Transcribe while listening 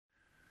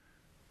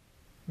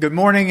Good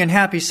morning and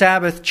happy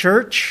Sabbath,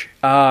 church.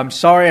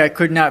 Sorry I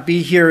could not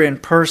be here in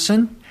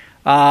person,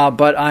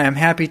 but I am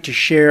happy to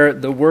share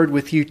the word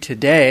with you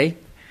today.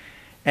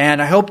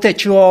 And I hope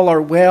that you all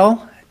are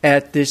well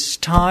at this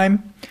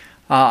time.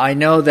 I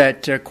know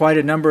that quite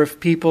a number of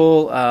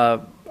people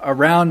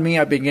around me,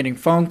 I've been getting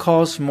phone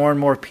calls. More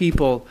and more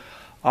people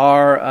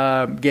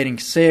are getting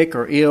sick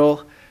or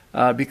ill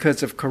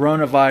because of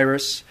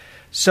coronavirus.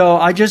 So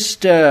I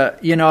just,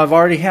 I've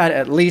already had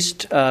at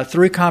least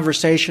 3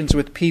 conversations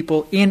with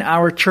people in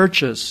our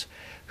churches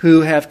who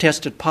have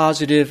tested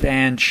positive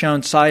and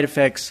shown side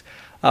effects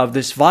of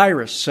this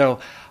virus. So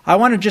I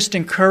want to just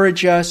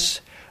encourage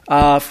us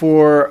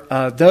for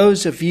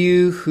those of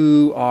you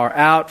who are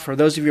out, for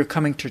those of you who are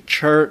coming to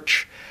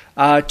church,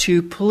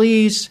 to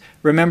please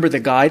remember the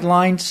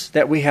guidelines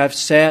that we have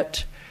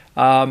set.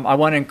 I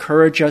want to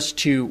encourage us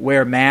to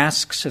wear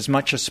masks as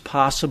much as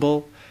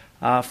possible.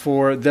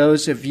 For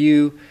those of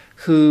you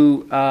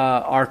who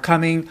are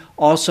coming,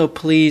 also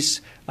please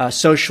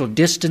social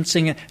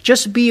distancing.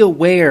 Just be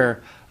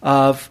aware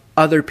of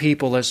other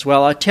people as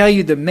well. I'll tell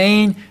you the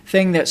main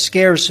thing that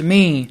scares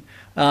me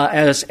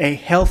as a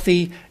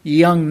healthy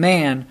young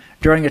man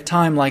during a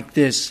time like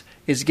this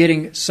is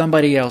getting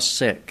somebody else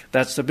sick.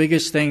 That's the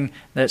biggest thing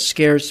that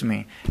scares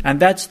me. And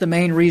that's the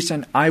main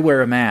reason I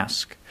wear a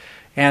mask.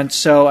 And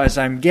so as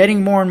I'm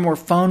getting more and more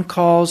phone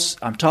calls,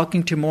 I'm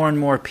talking to more and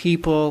more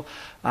people,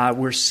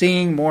 we're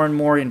seeing more and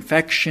more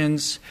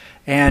infections,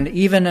 and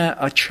even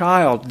a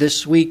child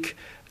this week.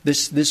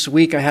 This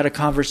week, I had a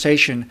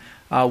conversation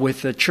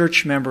with a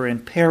church member in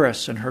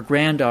Paris and her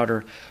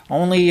granddaughter,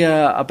 only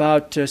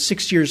about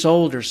 6 years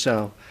old or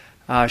so.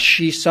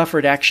 She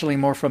suffered actually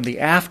more from the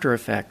after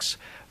effects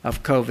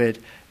of COVID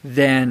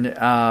than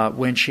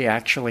when she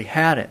actually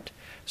had it.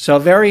 So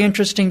very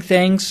interesting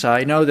things.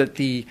 I know that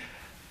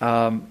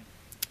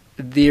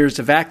there's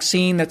a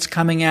vaccine that's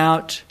coming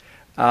out.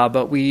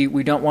 But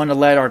we don't want to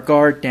let our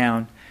guard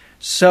down.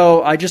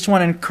 So I just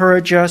want to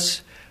encourage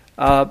us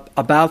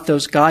about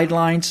those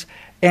guidelines.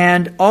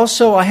 And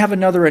also I have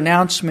another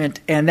announcement,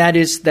 and that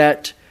is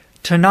that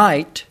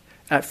tonight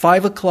at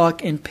 5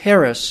 o'clock in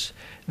Paris,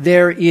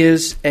 there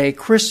is a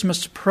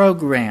Christmas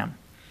program.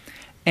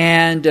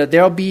 And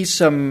there'll be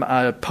some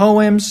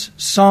poems,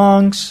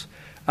 songs,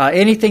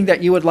 anything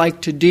that you would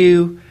like to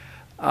do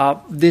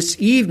this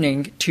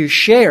evening to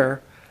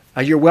share.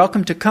 You're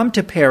welcome to come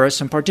to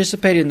Paris and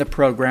participate in the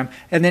program,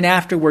 and then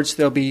afterwards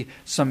there'll be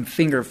some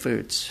finger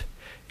foods.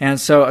 And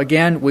so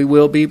again, we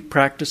will be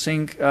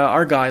practicing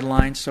our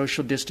guidelines,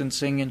 social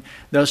distancing, and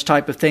those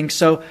type of things.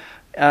 So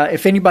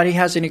if anybody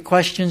has any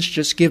questions,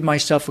 just give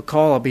myself a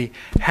call. I'll be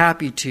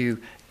happy to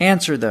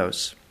answer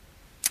those.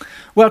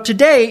 Well,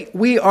 today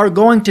we are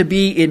going to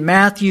be in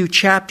Matthew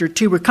chapter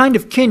 2. We're kind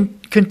of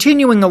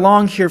continuing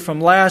along here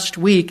from last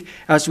week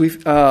as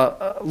we've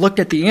looked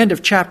at the end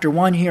of chapter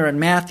 1 here in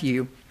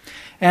Matthew.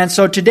 And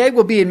so today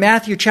we'll be in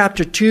Matthew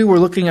chapter 2. We're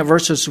looking at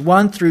verses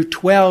 1 through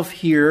 12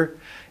 here.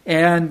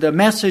 And the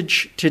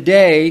message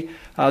today,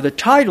 the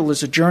title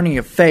is A Journey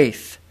of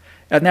Faith.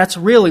 And that's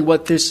really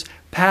what this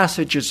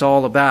passage is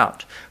all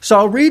about. So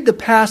I'll read the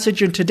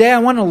passage, and today I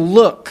want to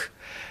look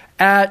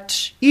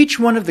at each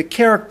one of the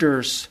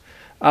characters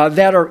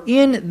that are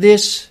in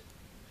this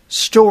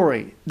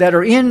story, that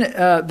are in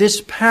this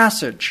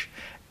passage.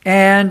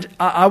 And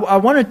I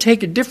want to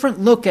take a different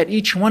look at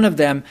each one of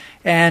them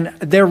and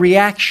their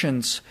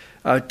reactions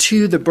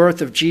to the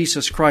birth of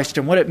Jesus Christ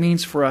and what it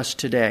means for us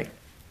today.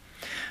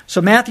 So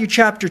Matthew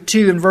chapter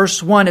 2 and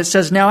verse 1, it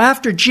says, "Now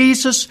after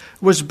Jesus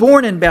was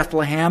born in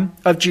Bethlehem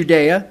of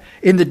Judea,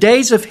 in the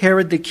days of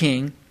Herod the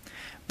king,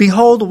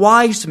 behold,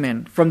 wise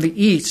men from the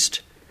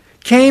east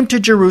came to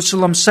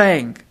Jerusalem,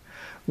 saying,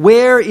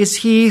 'Where is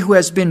he who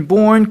has been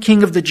born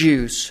King of the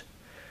Jews?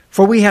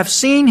 For we have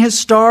seen his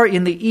star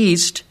in the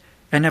east,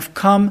 and have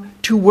come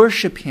to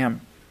worship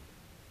him.'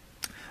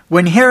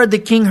 When Herod the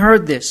king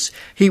heard this,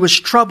 he was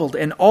troubled,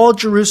 and all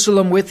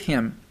Jerusalem with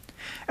him.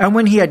 And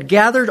when he had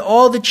gathered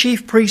all the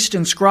chief priests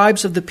and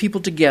scribes of the people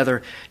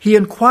together, he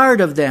inquired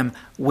of them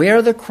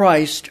where the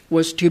Christ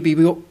was to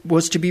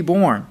be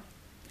born.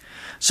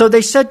 So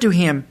they said to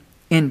him,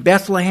 'In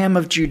Bethlehem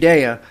of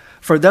Judea,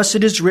 for thus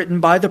it is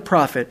written by the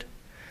prophet,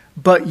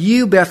 But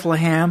you,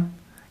 Bethlehem,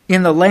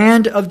 in the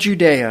land of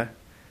Judea,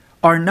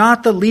 are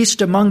not the least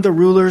among the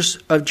rulers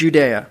of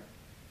Judea.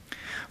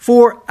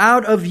 For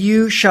out of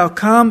you shall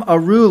come a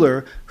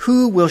ruler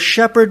who will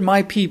shepherd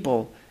my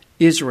people,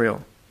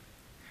 Israel.'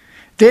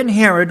 Then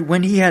Herod,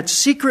 when he had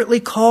secretly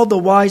called the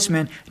wise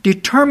men,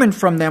 determined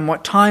from them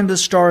what time the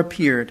star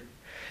appeared.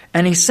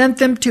 And he sent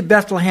them to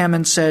Bethlehem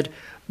and said,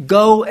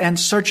 'Go and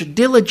search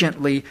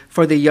diligently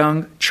for the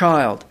young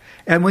child.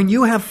 And when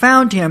you have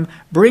found him,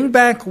 bring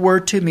back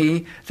word to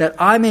me that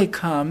I may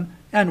come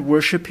and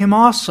worship him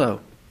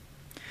also.'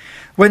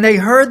 When they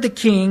heard the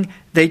king,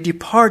 they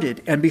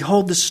departed, and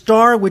behold, the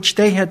star which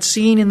they had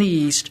seen in the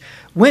east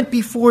went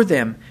before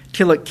them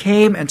till it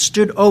came and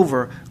stood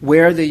over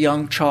where the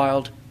young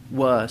child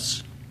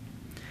was.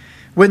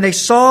 When they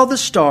saw the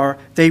star,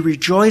 they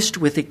rejoiced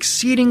with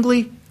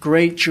exceedingly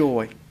great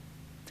joy.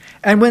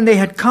 And when they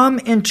had come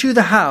into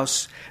the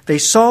house, they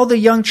saw the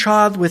young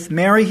child with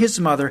Mary his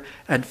mother,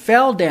 and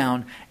fell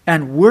down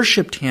and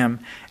worshipped him.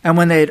 And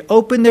when they had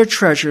opened their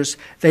treasures,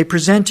 they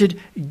presented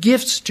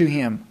gifts to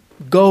him,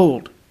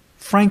 gold,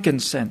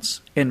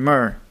 frankincense, and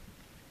myrrh.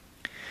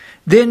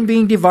 Then,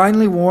 being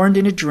divinely warned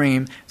in a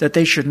dream that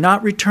they should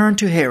not return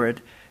to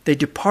Herod, they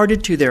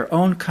departed to their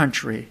own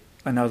country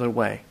another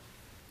way.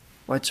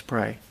 Let's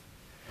pray.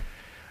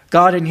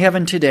 God in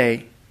heaven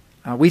today,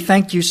 we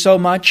thank you so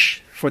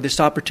much for this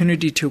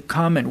opportunity to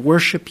come and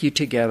worship you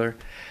together.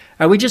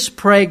 We just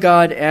pray,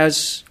 God,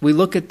 as we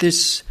look at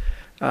this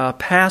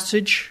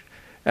passage,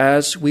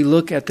 as we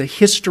look at the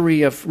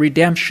history of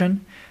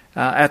redemption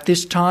at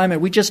this time,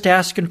 and we just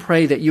ask and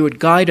pray that you would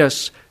guide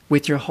us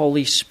with your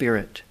Holy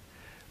Spirit.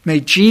 May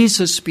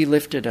Jesus be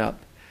lifted up.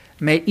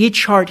 May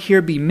each heart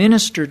here be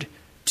ministered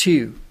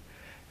to.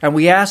 And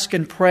we ask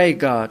and pray,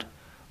 God,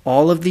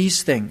 all of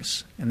these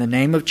things in the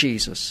name of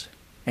Jesus.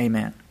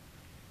 Amen.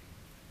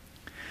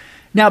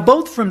 Now,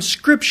 both from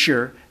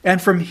Scripture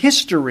and from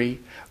history,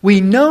 we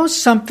know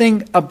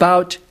something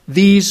about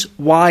these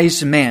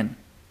wise men.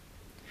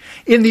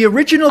 In the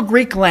original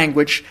Greek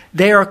language,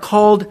 they are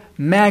called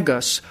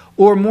magos,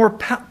 or more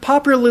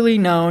popularly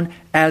known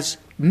as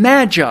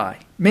magi.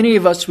 Many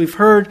of us, we've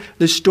heard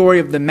the story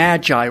of the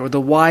magi, or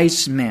the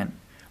wise men,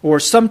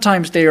 or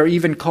sometimes they are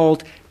even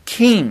called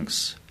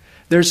kings.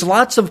 There's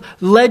lots of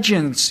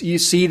legends, you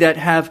see, that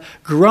have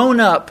grown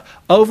up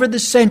over the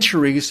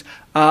centuries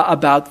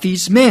about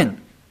these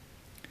men.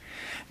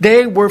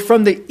 They were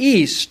from the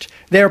east.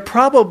 They're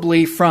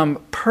probably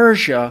from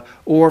Persia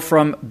or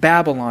from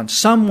Babylon,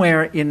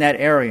 somewhere in that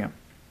area.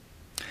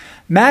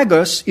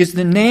 Magos is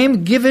the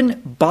name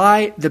given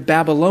by the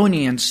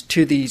Babylonians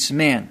to these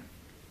men.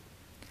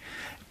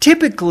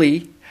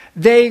 Typically,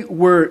 they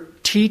were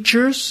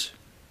teachers,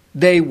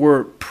 they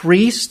were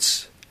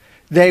priests,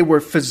 they were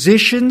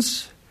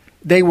physicians,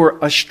 they were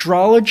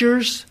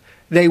astrologers,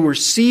 they were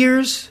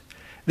seers,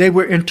 they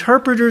were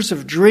interpreters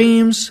of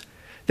dreams,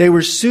 they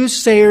were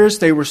soothsayers,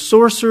 they were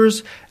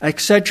sorcerers,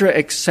 etc.,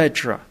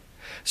 etc.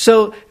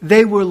 So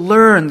they were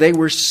learned, they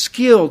were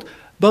skilled,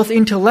 both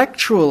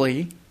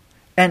intellectually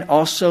and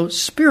also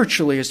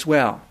spiritually as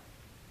well.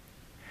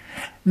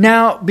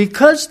 Now,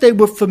 because they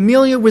were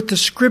familiar with the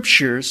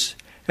Scriptures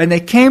and they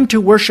came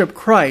to worship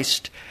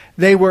Christ,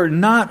 they were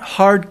not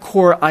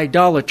hardcore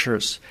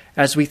idolaters,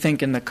 as we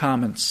think in the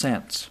common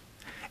sense.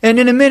 And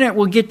in a minute,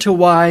 we'll get to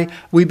why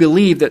we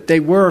believe that they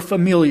were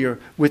familiar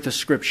with the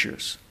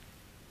Scriptures.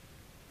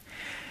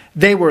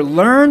 They were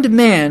learned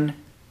men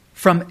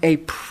from a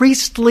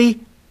priestly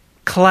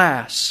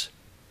class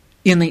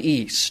in the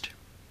East.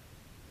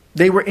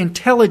 They were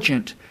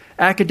intelligent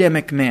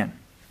academic men.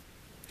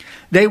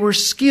 They were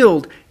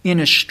skilled in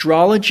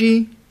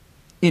astrology,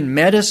 in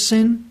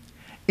medicine,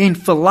 in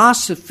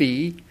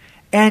philosophy,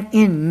 and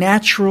in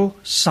natural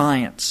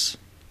science.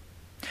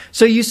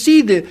 So you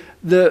see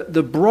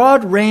the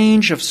broad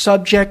range of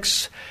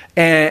subjects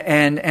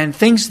and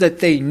things that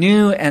they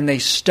knew and they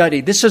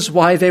studied. This is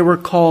why they were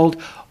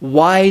called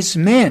wise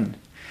men,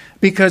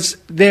 because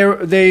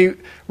they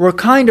were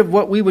kind of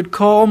what we would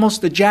call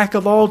almost the jack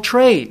of all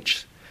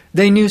trades.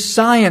 They knew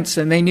science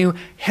and they knew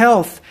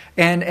health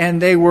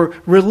and they were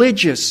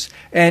religious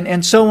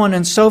and so on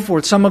and so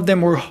forth. Some of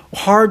them were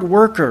hard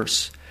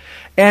workers.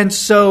 And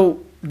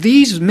so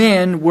these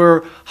men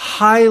were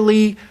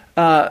highly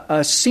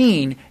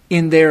seen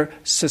in their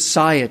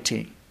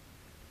society.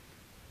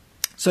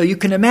 So you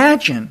can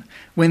imagine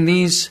when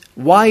these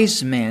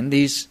wise men,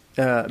 these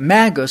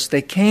magos,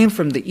 they came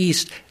from the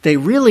east, they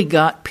really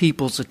got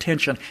people's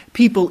attention.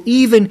 People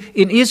even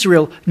in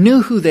Israel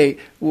knew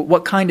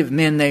what kind of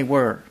men they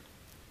were.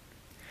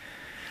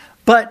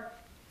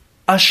 But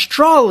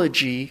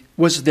astrology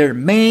was their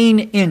main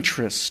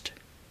interest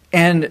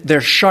and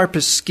their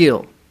sharpest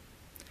skill.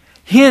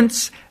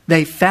 Hence,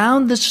 they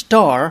found the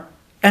star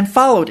and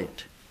followed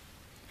it.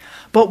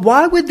 But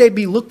why would they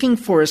be looking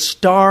for a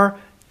star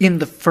in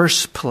the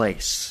first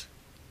place?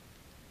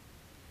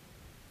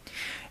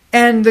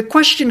 And the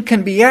question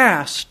can be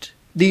asked,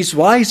 these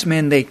wise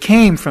men, they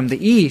came from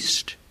the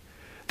east.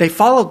 They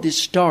followed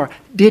this star.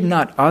 Did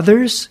not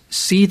others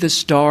see the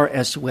star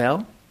as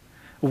well?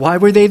 Why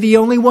were they the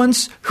only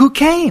ones who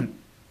came?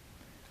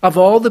 Of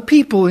all the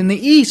people in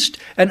the east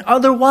and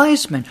other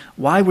wise men,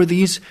 why were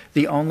these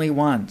the only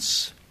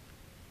ones?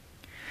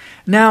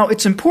 Now,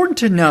 it's important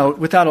to note,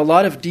 without a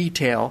lot of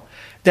detail,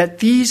 that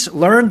these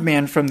learned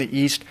men from the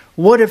east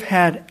would have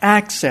had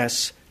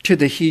access to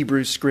the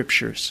Hebrew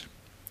Scriptures.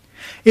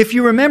 If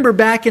you remember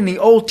back in the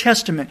Old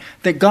Testament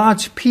that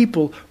God's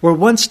people were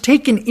once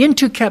taken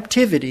into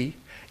captivity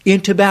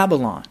into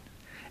Babylon,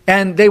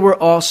 and they were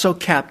also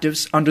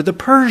captives under the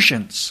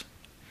Persians.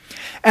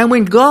 And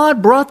when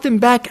God brought them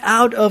back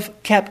out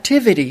of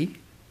captivity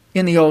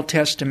in the Old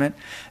Testament,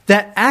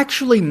 that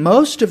actually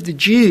most of the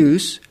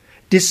Jews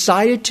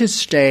decided to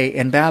stay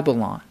in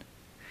Babylon.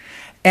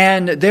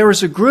 And there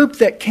was a group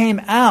that came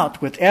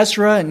out with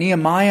Ezra and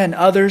Nehemiah and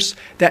others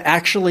that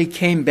actually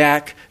came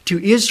back to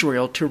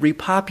Israel to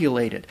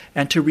repopulate it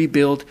and to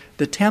rebuild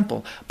the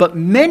temple. But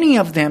many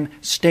of them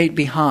stayed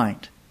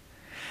behind.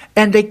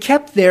 And they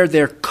kept there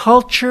their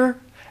culture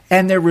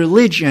and their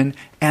religion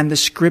and the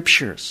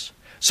scriptures.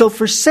 So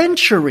for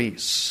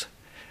centuries,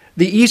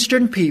 the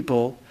Eastern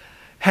people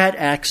had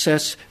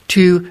access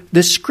to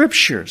the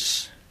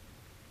scriptures.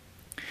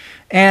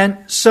 And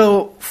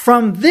so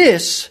from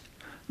this,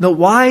 the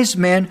wise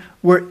men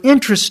were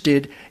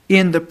interested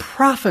in the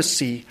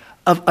prophecy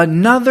of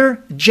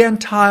another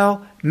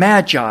Gentile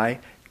magi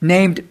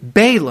named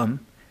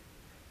Balaam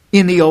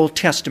in the Old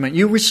Testament.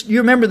 You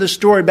remember the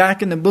story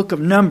back in the book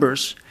of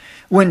Numbers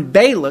when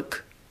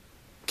Balak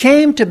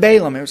came to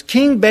Balaam. It was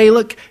King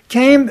Balak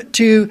came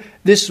to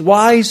this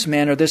wise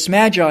man or this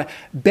magi,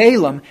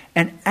 Balaam,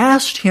 and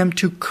asked him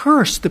to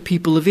curse the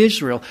people of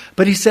Israel.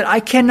 But he said, I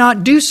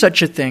cannot do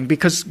such a thing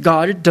because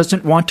God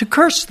doesn't want to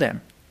curse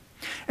them.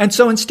 And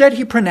so instead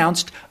he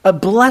pronounced a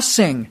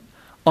blessing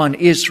on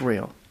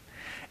Israel.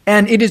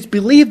 And it is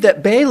believed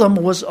that Balaam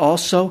was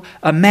also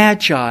a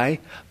magi,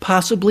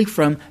 possibly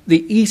from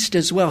the east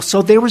as well.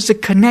 So there was a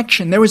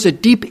connection, there was a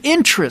deep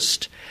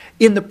interest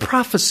in the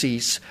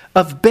prophecies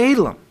of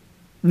Balaam.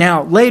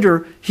 Now,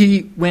 later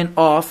he went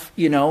off,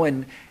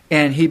 and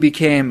he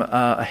became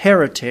a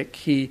heretic.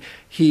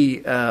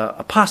 He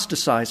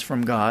apostatized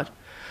from God.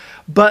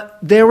 But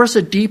there was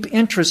a deep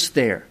interest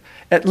there.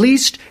 At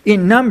least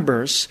in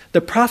Numbers,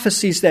 the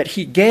prophecies that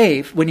he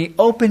gave, when he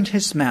opened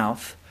his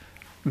mouth,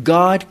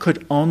 God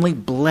could only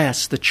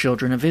bless the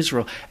children of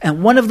Israel.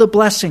 And one of the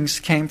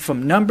blessings came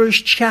from Numbers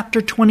chapter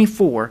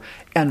 24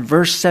 and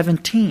verse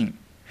 17,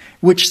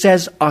 which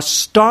says, a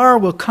star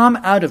will come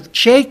out of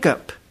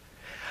Jacob,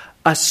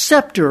 a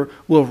scepter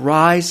will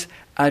rise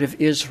out of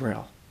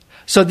Israel.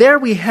 So there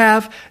we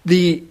have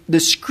the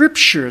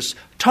scriptures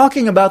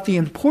talking about the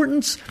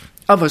importance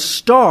of a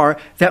star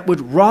that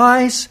would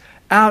rise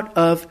out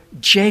of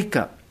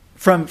Jacob,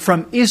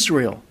 from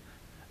Israel.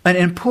 An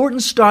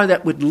important star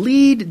that would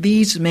lead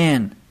these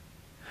men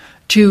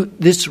to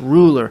this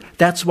ruler.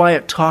 That's why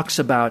it talks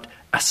about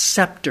a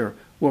scepter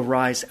will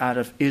rise out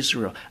of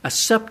Israel. A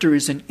scepter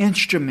is an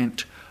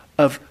instrument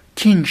of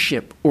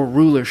kingship or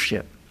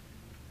rulership.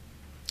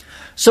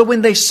 So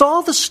when they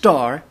saw the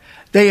star,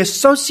 they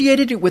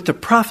associated it with the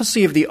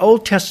prophecy of the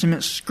Old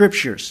Testament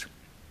scriptures.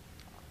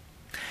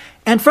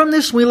 And from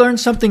this we learn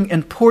something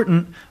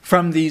important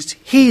from these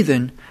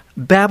heathen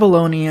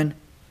Babylonian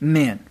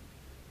men,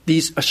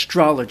 these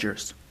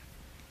astrologers.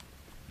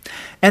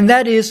 And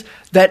that is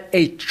that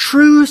a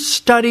true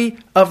study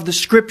of the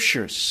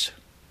scriptures,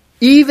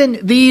 even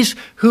these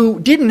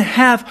who didn't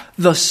have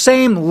the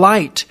same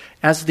light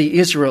as the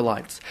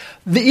Israelites,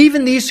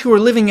 even these who were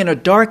living in a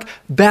dark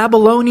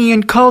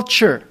Babylonian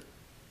culture,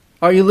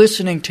 are you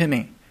listening to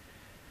me?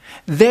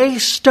 They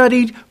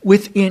studied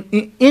with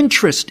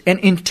interest and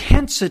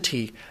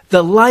intensity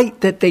the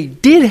light that they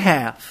did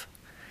have.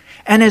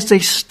 And as they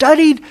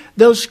studied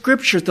those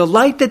scriptures, the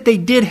light that they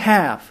did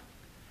have,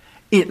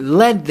 it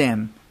led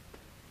them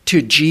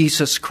to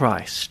Jesus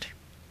Christ.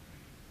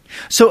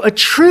 So a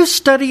true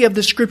study of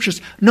the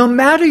scriptures, no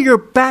matter your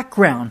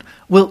background,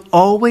 will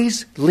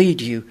always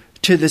lead you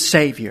to the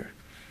Savior.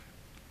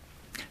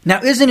 Now,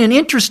 isn't it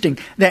interesting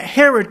that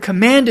Herod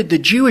commanded the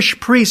Jewish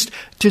priest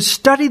to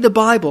study the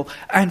Bible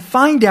and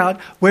find out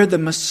where the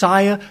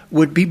Messiah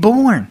would be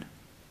born?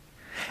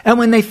 And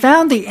when they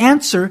found the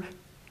answer,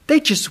 they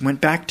just went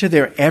back to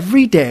their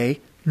everyday,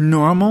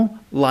 normal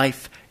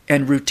life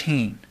and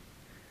routine.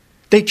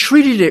 They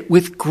treated it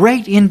with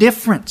great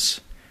indifference.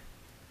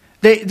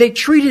 They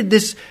treated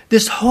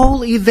this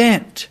whole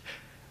event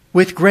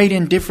with great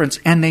indifference,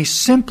 and they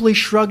simply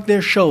shrugged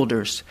their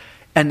shoulders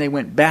and they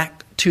went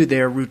back to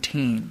their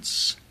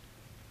routines.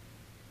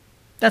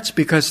 That's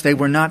because they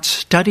were not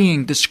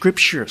studying the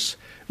scriptures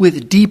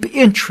with deep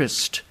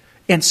interest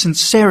and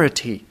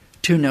sincerity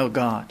to know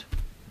God.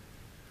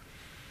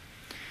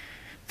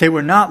 They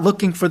were not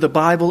looking for the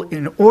Bible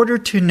in order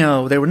to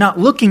know. They were not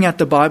looking at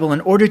the Bible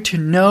in order to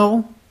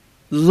know,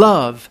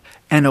 love,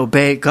 and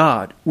obey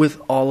God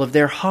with all of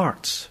their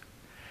hearts.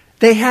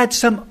 They had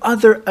some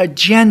other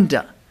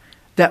agenda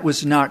that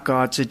was not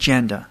God's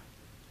agenda.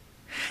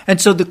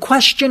 And so the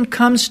question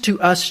comes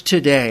to us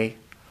today,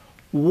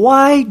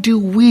 why do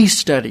we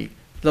study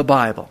the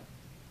Bible?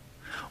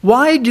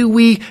 Why do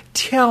we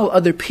tell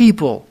other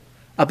people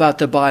about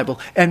the Bible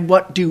and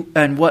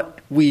what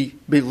we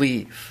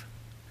believe?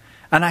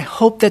 And I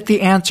hope that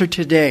the answer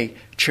today,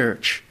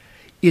 church,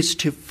 is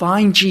to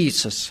find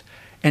Jesus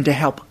and to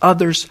help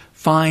others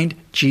find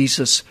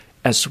Jesus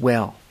as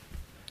well.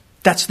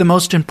 That's the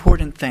most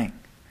important thing.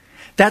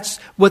 That's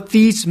what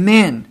these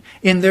men,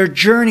 in their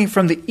journey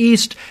from the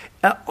east,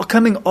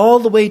 coming all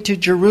the way to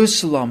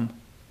Jerusalem,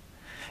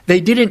 they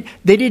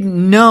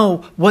didn't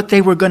know what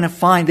they were going to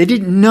find. They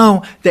didn't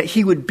know that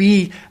he would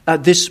be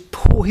this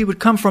poor. He would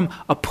come from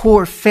a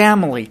poor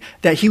family.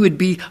 That he would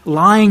be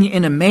lying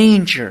in a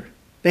manger.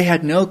 They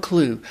had no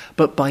clue.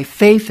 But by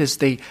faith, as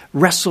they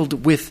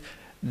wrestled with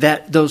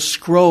those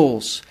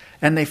scrolls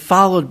and they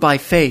followed by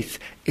faith,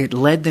 it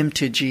led them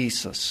to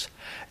Jesus.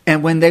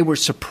 And when they were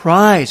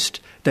surprised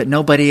that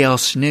nobody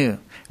else knew,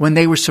 when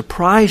they were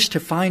surprised to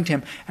find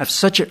him of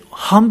such a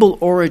humble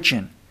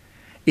origin,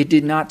 it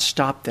did not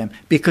stop them,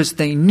 because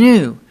they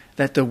knew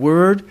that the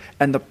word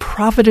and the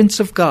providence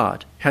of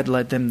God had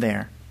led them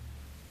there.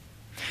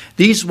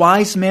 These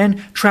wise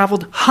men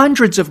traveled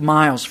hundreds of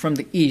miles from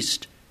the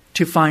east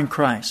to find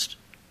Christ.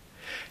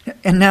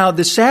 And now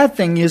the sad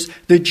thing is,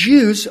 the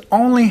Jews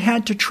only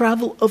had to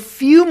travel a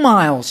few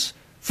miles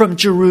from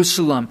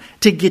Jerusalem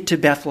to get to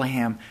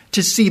Bethlehem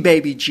to see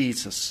baby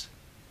Jesus.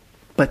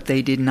 But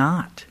they did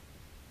not.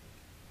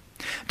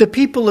 The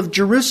people of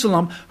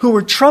Jerusalem, who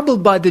were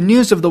troubled by the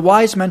news of the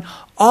wise men,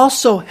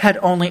 also had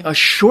only a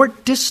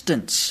short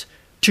distance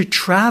to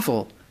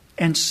travel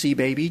and see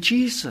baby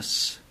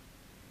Jesus.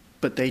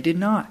 But they did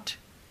not.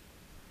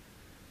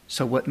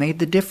 So what made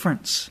the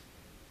difference?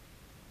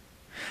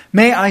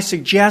 May I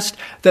suggest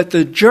that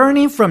the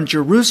journey from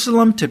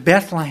Jerusalem to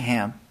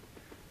Bethlehem,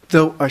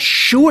 though a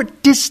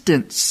short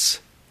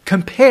distance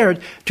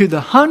compared to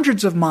the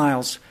hundreds of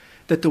miles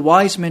that the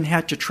wise men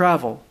had to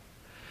travel,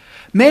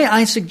 may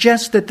I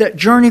suggest that that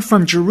journey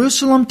from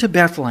Jerusalem to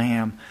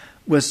Bethlehem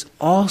was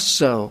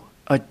also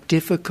a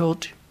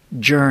difficult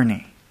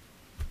journey.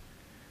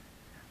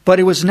 But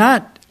it was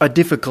not a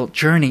difficult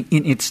journey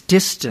in its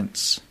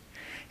distance.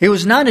 It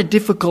was not a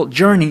difficult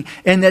journey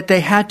in that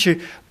they had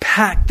to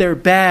pack their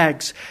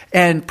bags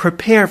and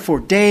prepare for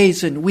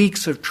days and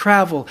weeks of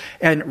travel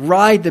and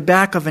ride the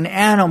back of an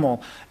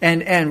animal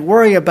and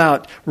worry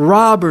about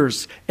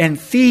robbers and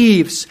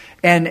thieves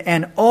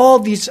and all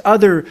these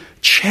other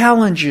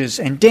challenges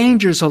and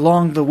dangers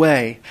along the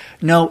way.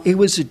 No, it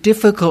was a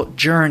difficult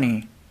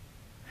journey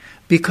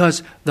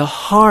because the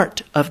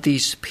heart of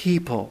these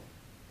people,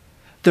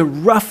 the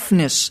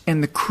roughness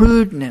and the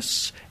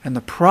crudeness and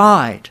the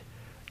pride,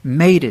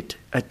 made it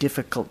a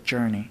difficult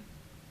journey.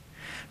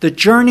 The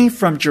journey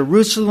from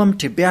Jerusalem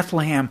to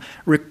Bethlehem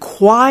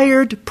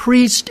required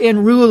priests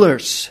and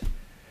rulers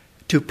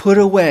to put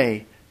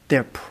away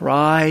their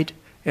pride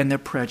and their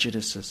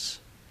prejudices.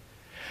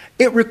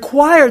 It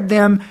required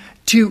them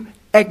to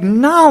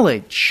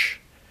acknowledge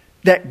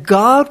that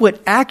God would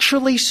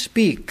actually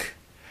speak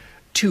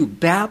to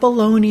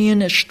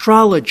Babylonian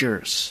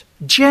astrologers,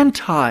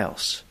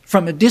 Gentiles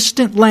from a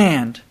distant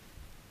land,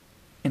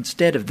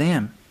 instead of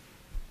them.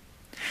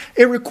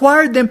 It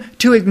required them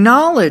to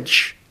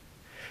acknowledge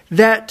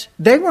that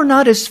they were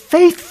not as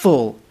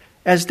faithful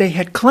as they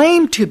had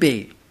claimed to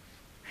be,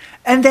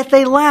 and that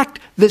they lacked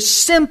the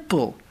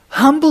simple,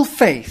 humble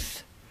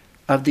faith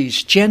of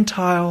these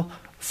Gentile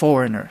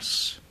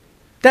foreigners.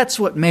 That's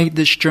what made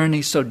this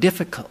journey so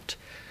difficult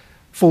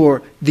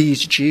for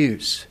these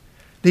Jews,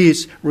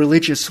 these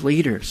religious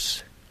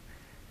leaders.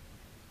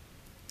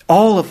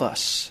 All of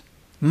us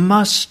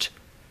must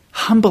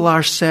humble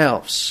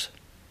ourselves.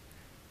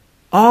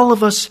 All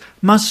of us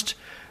must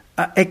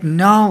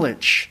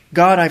acknowledge,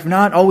 God, I've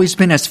not always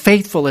been as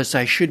faithful as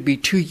I should be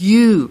to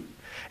you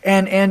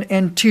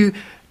and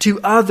to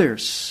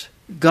others.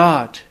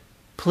 God,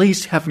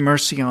 please have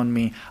mercy on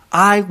me.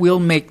 I will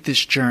make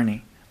this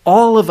journey.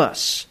 All of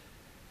us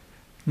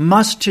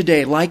must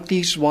today, like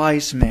these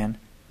wise men,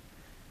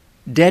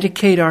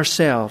 dedicate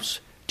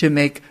ourselves to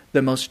make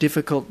the most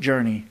difficult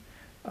journey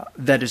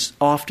that is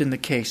often the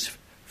case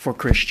for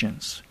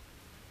Christians.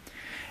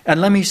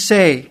 And let me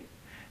say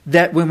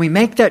that when we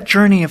make that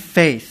journey of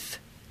faith,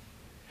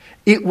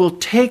 it will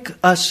take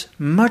us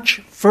much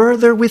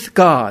further with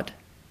God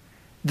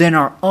than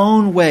our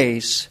own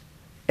ways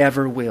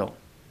ever will.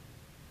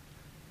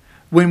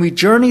 When we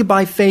journey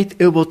by faith,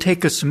 it will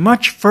take us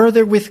much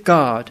further with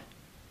God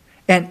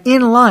and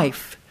in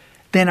life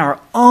than our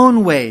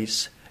own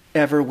ways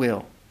ever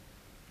will.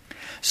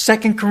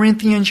 2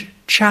 Corinthians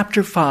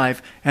chapter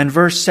 5 and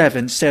verse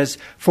 7 says,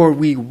 "For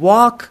we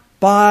walk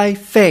by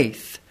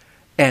faith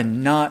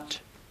and not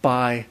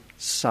by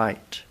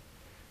sight."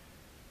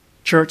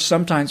 Church,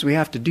 sometimes we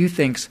have to do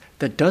things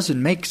that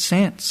doesn't make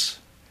sense.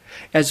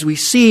 As we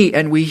see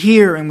and we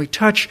hear and we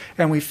touch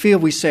and we feel,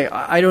 we say,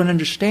 I don't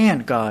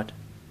understand, God.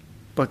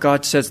 But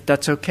God says,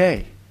 that's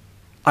okay.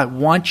 I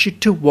want you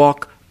to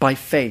walk by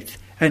faith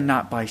and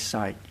not by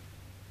sight.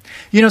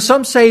 You know,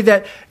 some say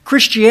that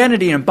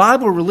Christianity and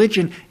Bible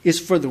religion is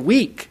for the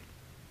weak.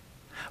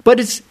 But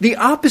it's the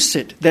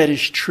opposite that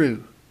is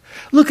true.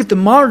 Look at the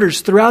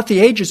martyrs throughout the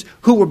ages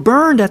who were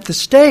burned at the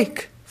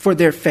stake for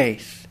their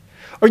faith.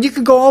 Or you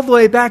could go all the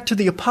way back to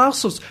the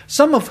apostles,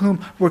 some of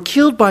whom were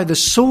killed by the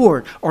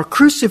sword or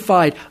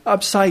crucified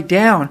upside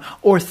down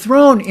or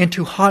thrown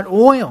into hot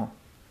oil.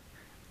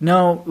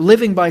 No,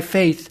 living by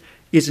faith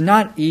is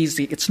not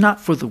easy. It's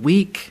not for the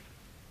weak.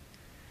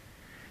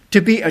 To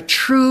be a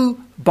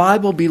true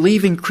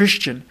Bible-believing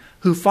Christian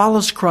who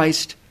follows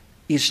Christ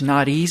is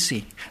not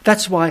easy.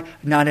 That's why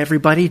not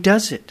everybody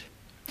does it.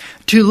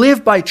 To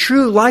live by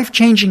true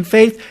life-changing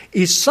faith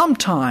is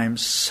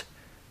sometimes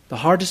the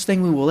hardest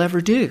thing we will ever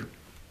do.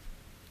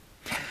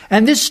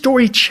 And this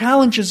story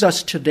challenges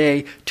us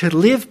today to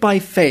live by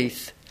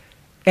faith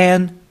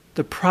and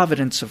the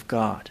providence of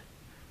God.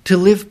 to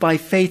live by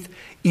faith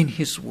in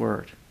His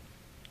Word.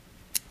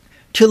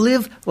 To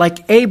live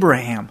like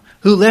Abraham,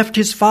 who left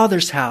his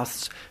father's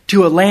house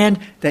to a land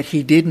that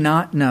he did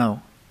not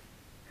know.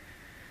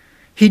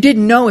 He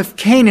didn't know if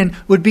Canaan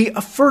would be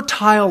a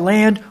fertile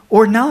land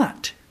or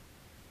not.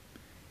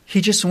 He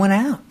just went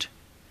out.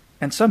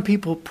 And some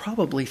people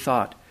probably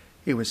thought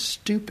it was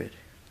stupid.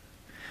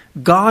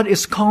 God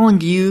is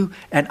calling you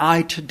and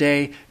I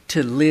today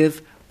to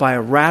live by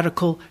a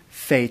radical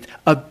faith,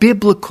 a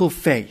biblical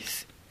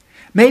faith.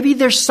 Maybe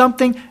there's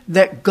something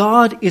that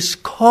God is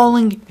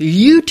calling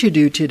you to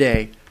do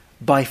today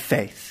by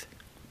faith.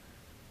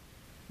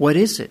 What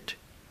is it?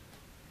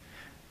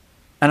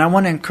 And I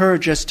want to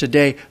encourage us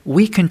today,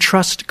 we can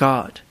trust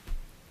God.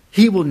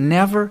 He will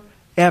never,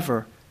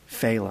 ever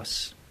fail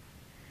us.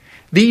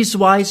 These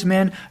wise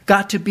men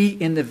got to be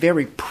in the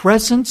very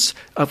presence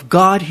of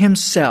God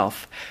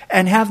Himself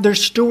and have their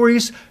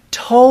stories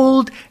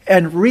told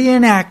and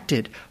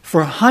reenacted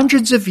for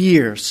hundreds of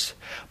years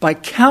by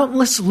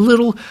countless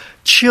little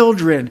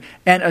children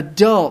and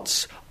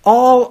adults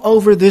all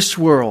over this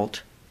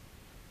world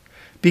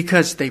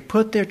because they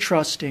put their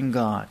trust in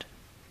God.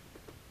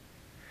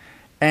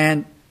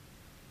 And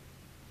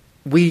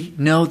we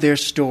know their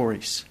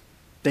stories.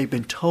 They've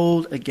been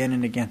told again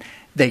and again.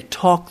 They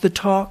talk the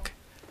talk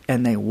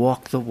and they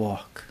walk the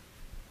walk.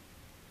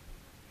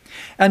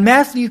 And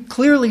Matthew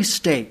clearly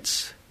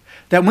states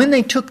that when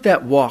they took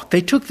that walk,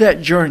 they took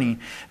that journey,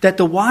 that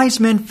the wise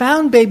men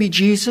found baby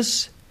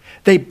Jesus,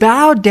 they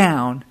bowed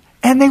down,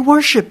 and they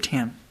worshipped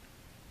Him.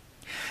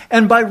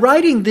 And by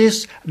writing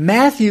this,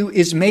 Matthew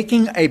is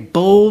making a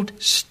bold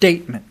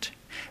statement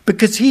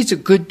because he's a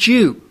good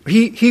Jew.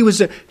 He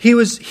was a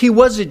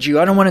Jew.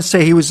 I don't want to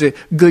say he was a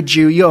good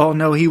Jew. You all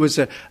know he was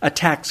a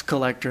tax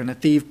collector and a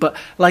thief. But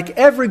like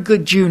every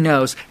good Jew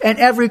knows, and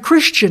every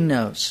Christian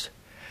knows,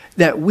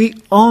 that we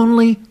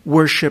only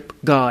worship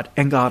God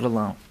and God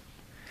alone.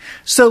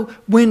 So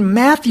when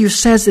Matthew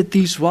says that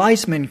these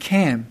wise men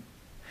came,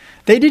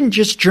 they didn't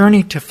just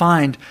journey to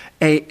find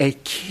a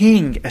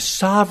king, a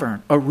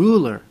sovereign, a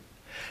ruler.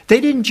 They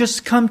didn't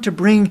just come to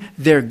bring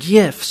their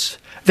gifts.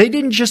 They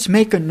didn't just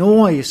make a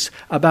noise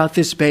about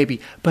this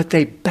baby, but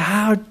they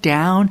bowed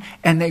down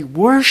and they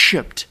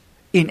worshipped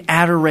in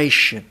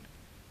adoration.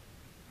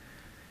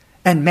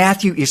 And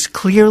Matthew is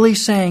clearly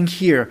saying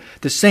here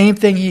the same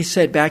thing he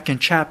said back in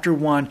chapter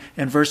 1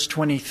 and verse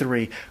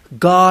 23.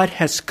 God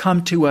has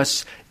come to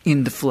us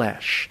in the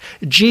flesh.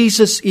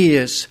 Jesus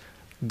is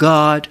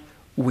God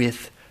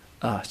with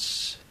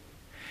us.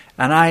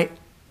 And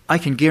I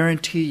can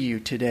guarantee you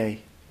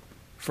today,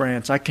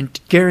 friends, I can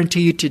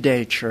guarantee you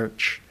today,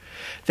 church,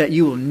 that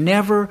you will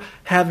never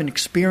have an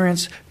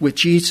experience with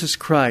Jesus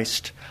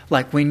Christ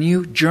like when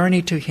you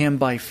journey to Him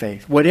by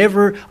faith.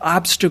 Whatever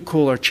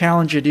obstacle or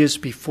challenge it is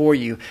before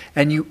you,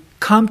 and you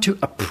come to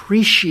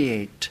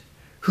appreciate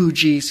who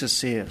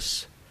Jesus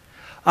is.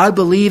 I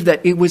believe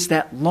that it was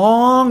that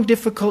long,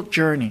 difficult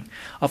journey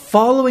of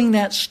following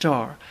that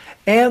star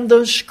and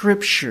those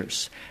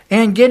scriptures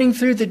and getting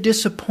through the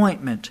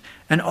disappointment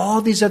and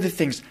all these other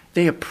things.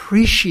 They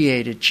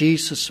appreciated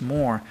Jesus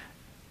more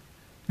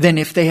than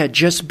if they had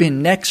just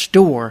been next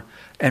door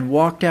and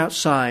walked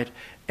outside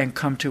and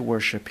come to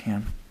worship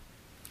Him.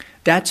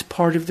 That's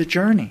part of the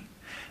journey.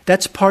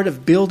 That's part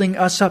of building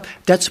us up.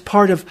 That's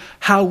part of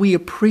how we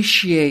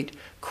appreciate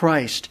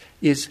Christ,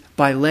 is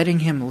by letting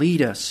Him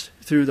lead us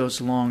through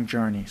those long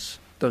journeys,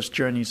 those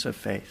journeys of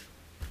faith.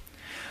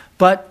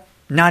 But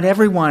not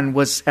everyone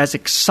was as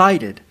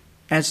excited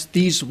as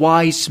these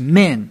wise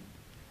men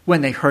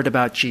when they heard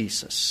about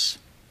Jesus.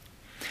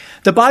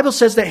 The Bible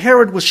says that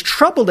Herod was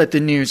troubled at the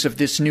news of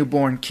this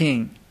newborn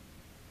king.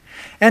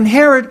 And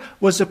Herod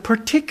was a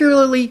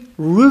particularly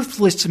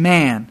ruthless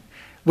man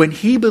when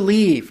he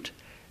believed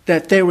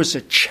that there was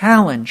a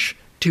challenge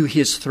to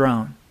his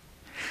throne.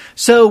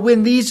 So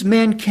when these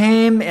men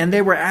came and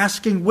they were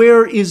asking,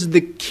 where is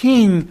the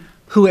king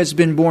who has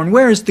been born?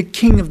 Where is the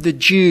king of the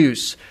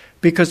Jews?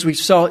 Because we've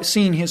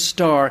seen his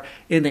star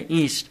in the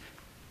east.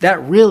 That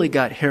really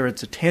got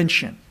Herod's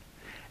attention.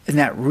 And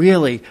that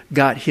really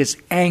got his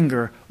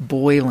anger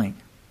boiling.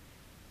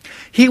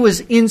 He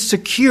was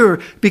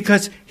insecure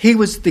because he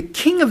was the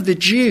king of the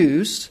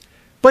Jews,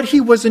 but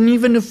he wasn't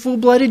even a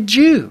full-blooded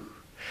Jew.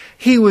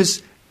 He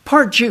was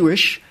part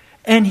Jewish,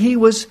 and he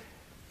was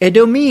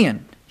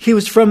Edomian. He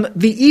was from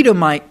the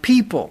Edomite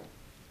people.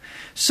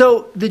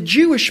 So the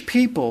Jewish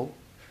people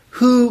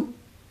who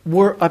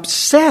were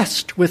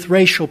obsessed with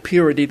racial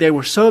purity, they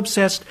were so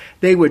obsessed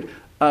they would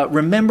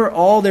remember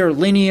all their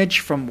lineage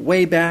from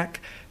way back.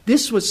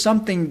 This was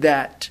something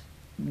that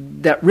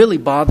really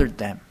bothered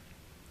them.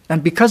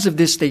 And because of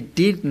this, they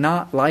did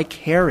not like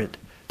Herod.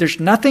 There's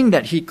nothing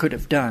that he could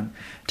have done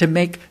to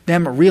make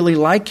them really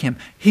like him.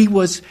 He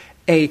was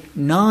a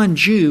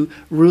non-Jew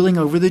ruling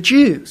over the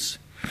Jews.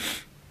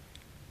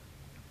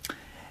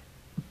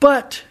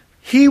 But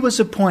he was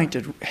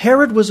appointed,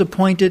 Herod was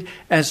appointed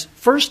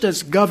first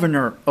as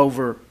governor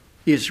over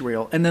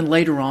Israel, and then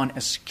later on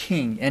as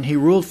king. And he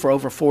ruled for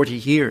over 40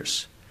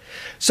 years.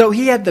 So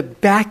he had the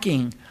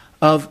backing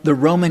of the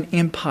Roman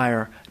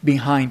Empire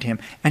behind him.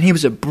 And he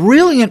was a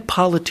brilliant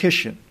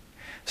politician.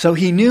 So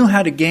he knew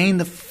how to gain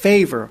the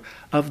favor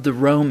of the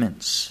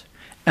Romans.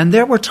 And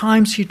there were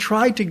times he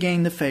tried to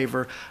gain the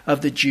favor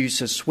of the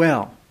Jews as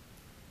well.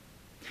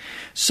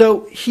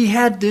 So he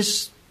had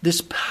this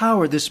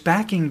power, this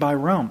backing by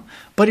Rome,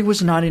 but it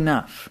was not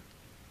enough.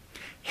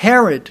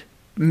 Herod,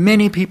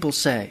 many people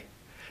say,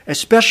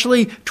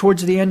 especially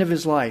towards the end of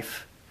his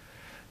life,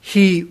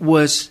 he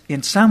was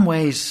in some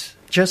ways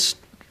just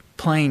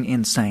plain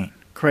insane,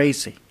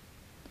 crazy.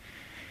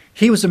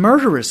 He was a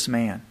murderous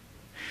man.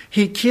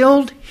 He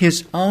killed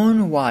his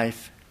own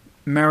wife,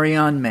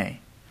 Mariamne,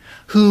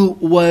 who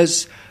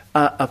was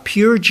a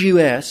pure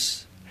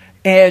Jewess,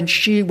 and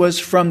she was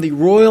from the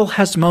royal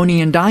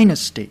Hasmonean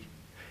dynasty.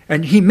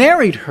 And he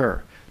married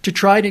her to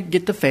try to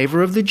get the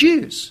favor of the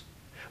Jews.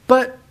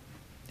 But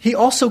he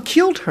also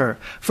killed her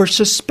for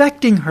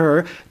suspecting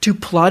her to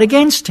plot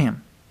against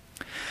him.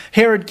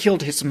 Herod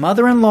killed his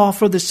mother-in-law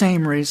for the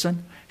same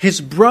reason,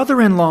 his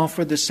brother-in-law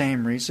for the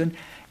same reason,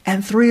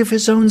 and 3 of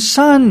his own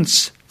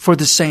sons for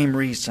the same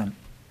reason.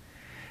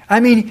 I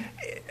mean,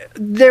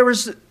 there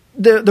was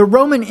the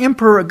Roman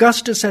Emperor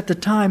Augustus at the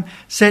time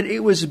said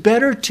it was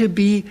better to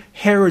be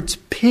Herod's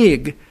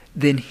pig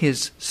than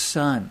his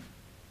son.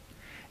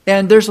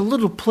 And there's a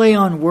little play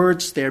on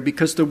words there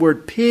because the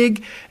word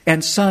pig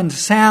and son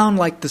sound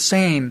like the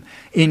same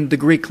in the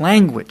Greek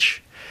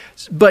language.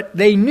 But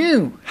they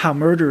knew how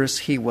murderous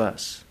he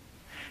was.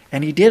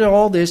 And he did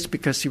all this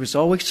because he was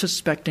always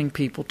suspecting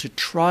people to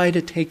try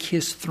to take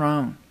his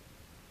throne.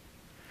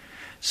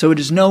 So it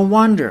is no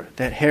wonder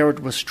that Herod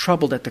was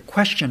troubled at the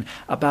question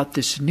about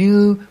this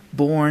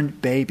newborn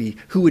baby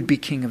who would be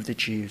king of the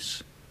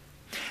Jews.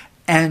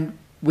 And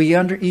we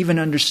even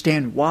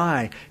understand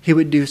why he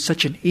would do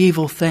such an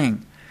evil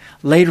thing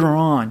later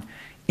on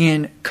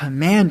in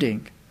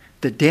commanding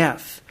the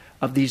death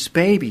of these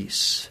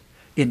babies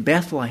in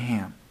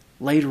Bethlehem,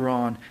 later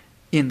on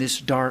in this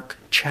dark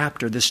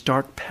chapter, this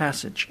dark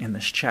passage in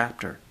this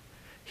chapter.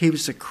 He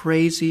was a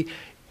crazy,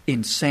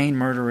 insane,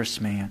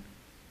 murderous man.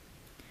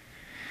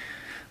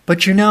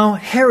 But you know,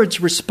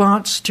 Herod's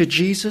response to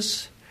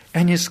Jesus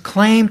and his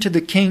claim to the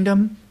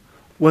kingdom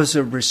was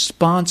a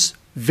response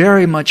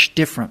very much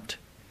different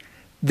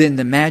than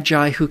the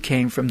Magi who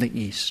came from the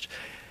east.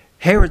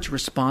 Herod's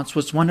response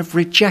was one of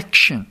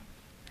rejection.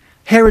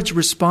 Herod's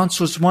response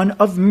was one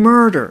of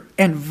murder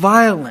and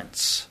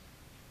violence.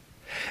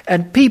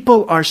 And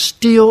people are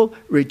still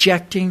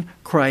rejecting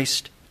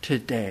Christ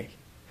today,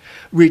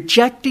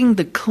 rejecting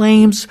the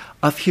claims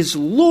of his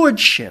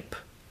lordship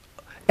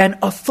and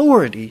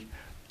authority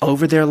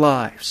over their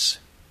lives.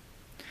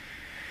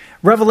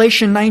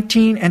 Revelation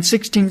 19 and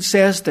 16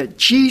 says that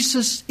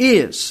Jesus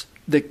is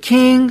the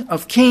King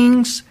of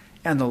kings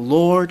and the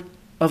Lord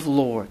of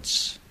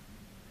lords.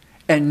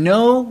 And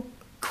no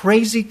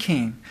crazy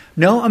king,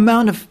 no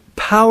amount of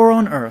power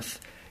on earth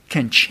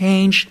can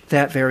change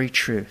that very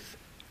truth.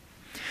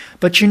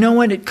 But you know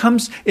what?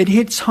 It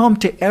hits home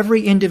to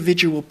every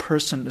individual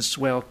person as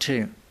well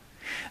too.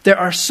 There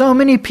are so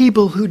many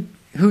people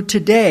who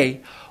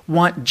today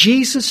want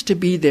Jesus to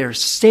be their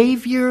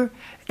Savior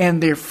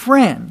and their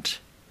friend,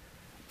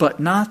 but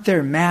not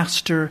their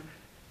Master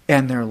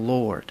and their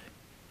Lord.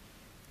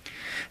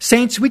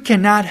 Saints, we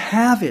cannot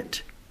have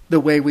it the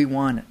way we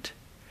want it.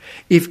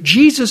 If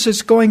Jesus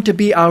is going to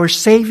be our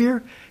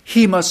Savior,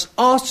 He must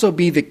also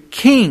be the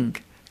King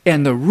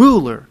and the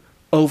ruler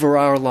over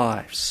our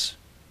lives.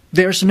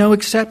 There's no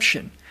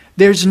exception.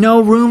 There's no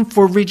room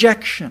for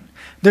rejection.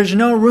 There's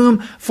no room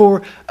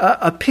for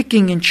a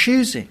picking and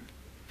choosing.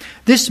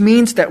 This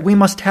means that we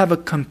must have a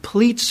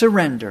complete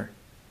surrender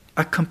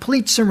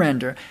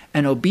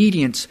and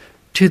obedience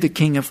to the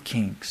King of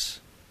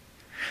Kings.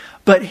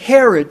 But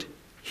Herod,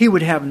 he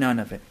would have none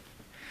of it.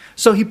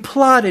 So he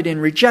plotted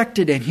and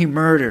rejected and he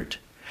murdered.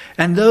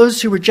 And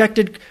those who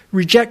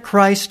reject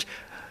Christ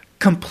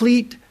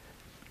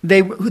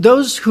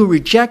those who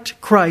reject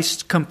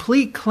Christ's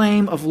complete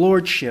claim of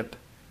lordship,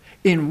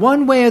 in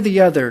one way or the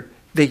other,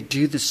 they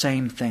do the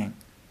same thing.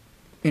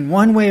 In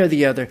one way or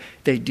the other,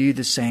 they do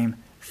the same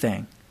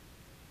thing.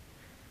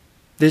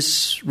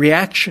 This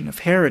reaction of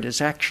Herod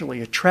is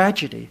actually a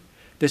tragedy.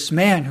 This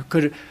man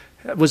who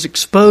was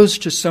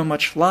exposed to so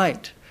much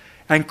light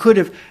and could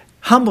have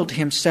humbled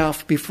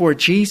himself before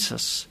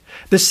Jesus.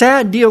 The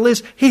sad deal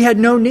is he had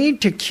no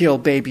need to kill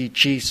baby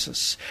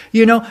Jesus.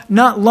 You know,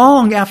 not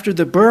long after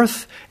the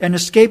birth and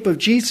escape of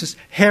Jesus,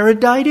 Herod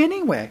died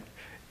anyway,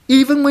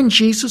 even when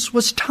Jesus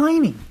was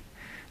tiny.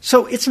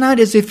 So it's not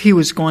as if he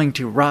was going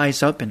to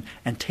rise up and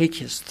take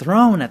his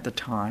throne at the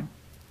time.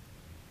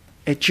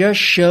 It just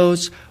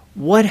shows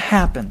what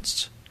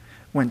happens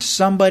when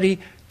somebody,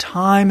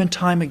 time and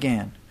time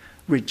again,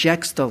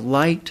 rejects the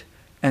light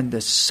and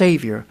the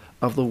Savior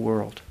of the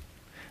world.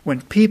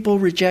 When people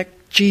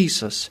reject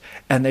Jesus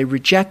and they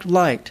reject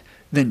light,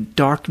 then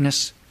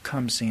darkness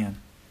comes in.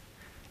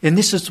 And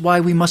this is why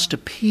we must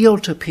appeal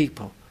to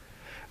people.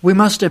 We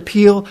must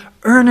appeal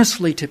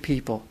earnestly to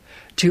people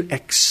to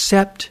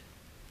accept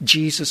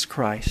Jesus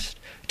Christ,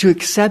 to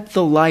accept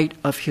the light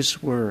of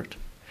His Word,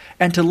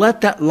 and to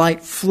let that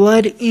light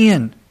flood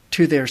in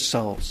to their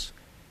souls.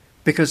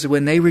 Because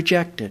when they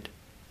reject it,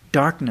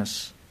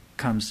 darkness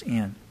comes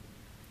in.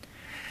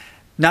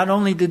 Not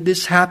only did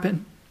this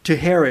happen to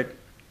Herod,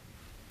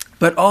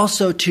 but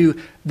also to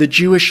the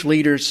Jewish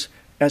leaders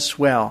as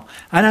well.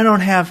 And I don't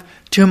have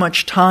too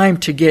much time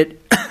to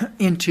get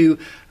into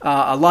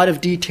a lot of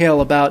detail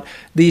about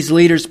these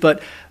leaders,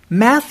 but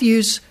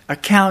Matthew's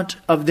account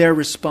of their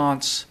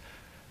response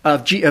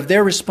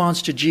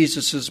to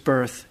Jesus'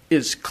 birth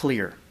is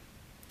clear.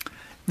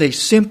 They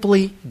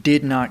simply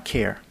did not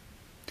care.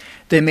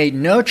 They made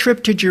no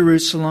trip to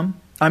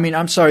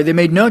they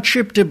made no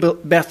trip to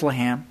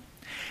Bethlehem.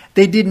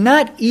 They did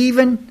not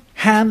even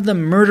have the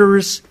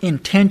murderous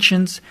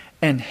intentions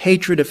and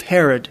hatred of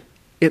Herod,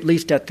 at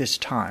least at this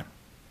time.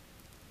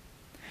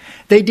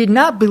 They did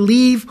not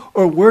believe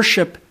or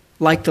worship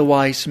like the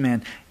wise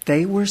men.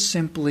 They were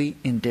simply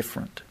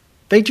indifferent.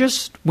 They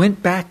just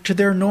went back to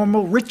their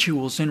normal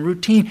rituals and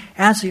routine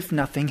as if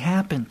nothing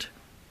happened.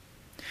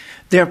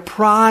 Their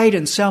pride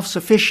and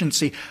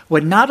self-sufficiency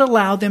would not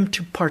allow them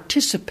to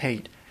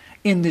participate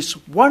in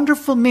this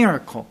wonderful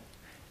miracle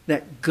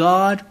that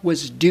God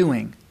was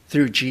doing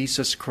through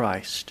Jesus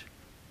Christ.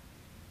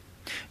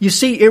 You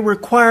see, it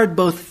required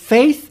both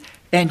faith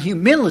and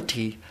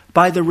humility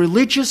by the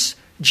religious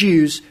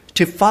Jews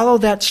to follow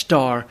that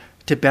star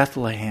to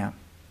Bethlehem.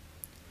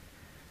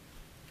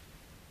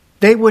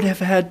 They would have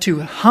had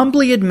to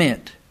humbly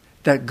admit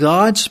that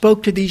God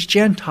spoke to these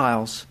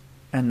Gentiles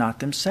and not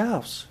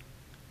themselves.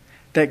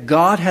 That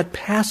God had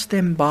passed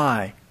them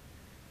by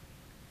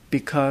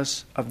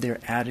because of their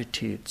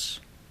attitudes.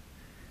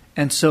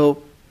 And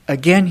so,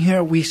 again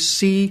here we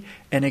see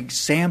an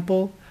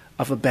example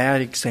of a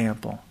bad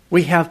example.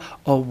 We have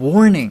a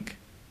warning.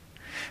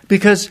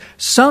 Because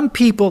some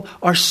people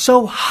are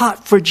so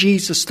hot for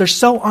Jesus. They're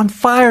so on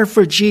fire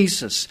for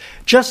Jesus.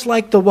 Just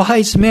like the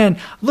wise men.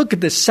 Look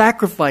at the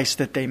sacrifice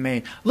that they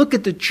made. Look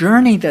at the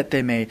journey that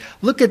they made.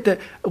 Look at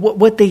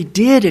what they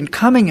did in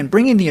coming and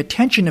bringing the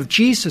attention of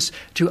Jesus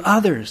to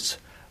others.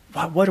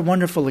 What a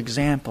wonderful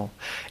example.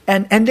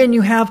 And then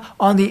you have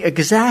on the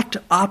exact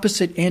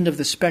opposite end of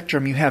the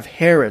spectrum, you have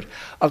Herod,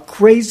 a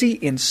crazy,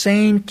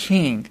 insane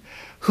king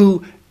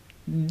who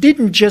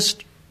didn't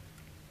just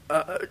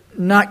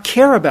not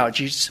care about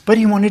Jesus, but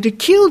he wanted to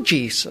kill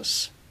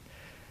Jesus.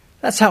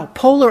 That's how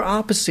polar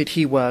opposite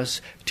he was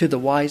to the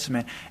wise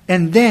men.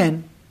 And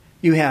then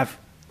you have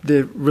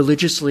the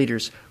religious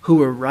leaders who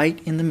were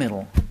right in the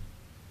middle.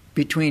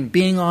 Between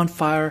being on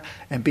fire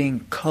and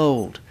being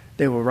cold,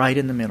 they were right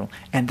in the middle.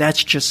 And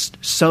that's just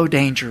so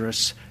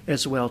dangerous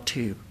as well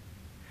too.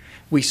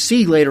 We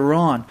see later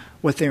on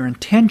what their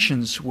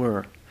intentions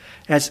were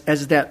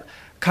as that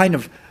kind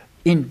of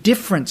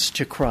indifference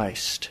to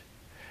Christ.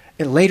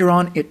 And later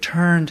on, it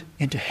turned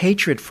into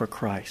hatred for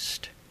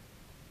Christ.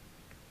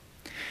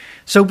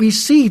 So we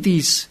see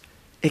these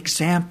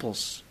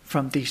examples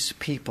from these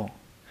people.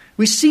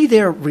 We see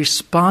their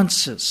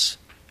responses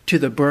to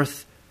the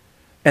birth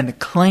and the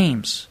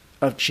claims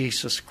of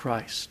Jesus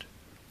Christ.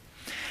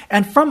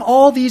 And from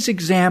all these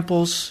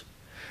examples,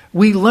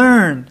 we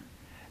learn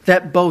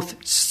that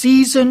both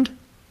seasoned,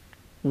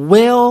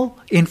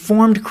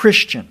 well-informed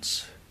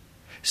Christians,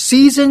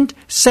 seasoned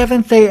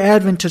Seventh-day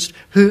Adventists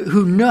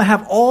who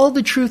have all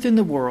the truth in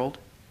the world,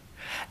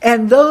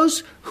 and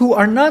those who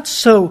are not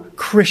so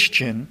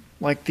Christian,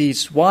 like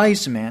these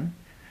wise men,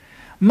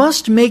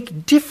 must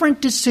make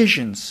different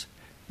decisions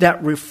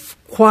that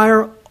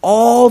require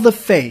all the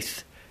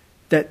faith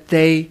that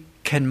they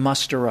can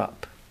muster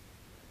up.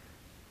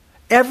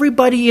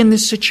 Everybody in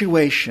this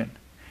situation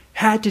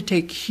had to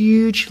take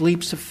huge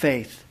leaps of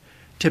faith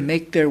to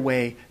make their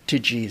way to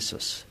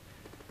Jesus.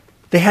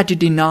 They had to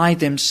deny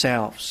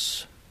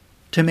themselves,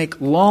 to make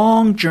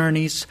long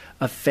journeys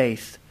of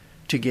faith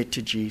to get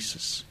to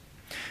Jesus.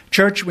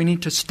 Church, we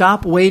need to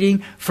stop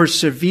waiting for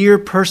severe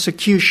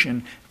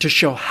persecution to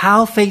show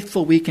how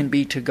faithful we can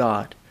be to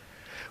God.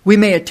 We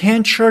may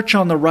attend church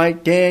on the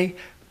right day,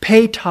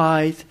 pay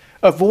tithe,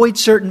 avoid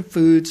certain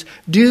foods,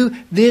 do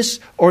this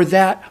or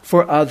that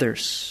for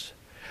others.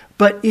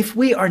 But if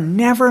we are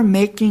never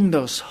making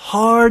those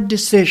hard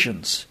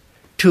decisions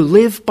to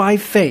live by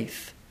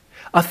faith,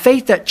 a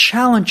faith that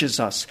challenges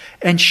us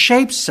and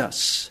shapes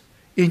us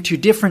into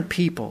different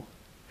people,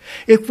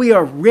 if we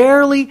are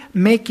rarely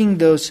making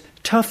those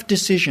tough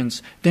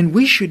decisions, then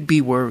we should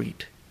be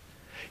worried.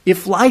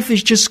 If life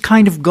is just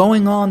kind of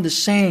going on the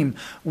same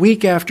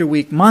week after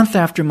week, month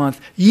after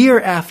month, year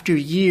after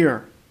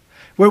year,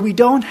 where we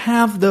don't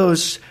have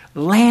those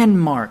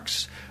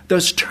landmarks,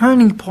 those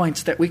turning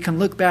points that we can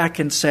look back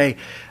and say,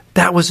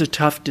 that was a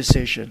tough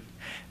decision.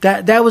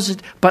 But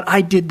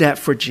I did that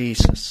for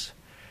Jesus.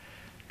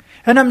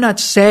 And I'm not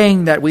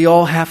saying that we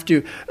all have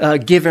to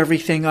give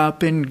everything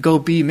up and go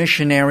be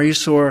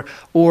missionaries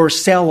or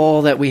sell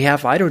all that we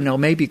have. I don't know,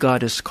 maybe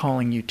God is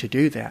calling you to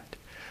do that.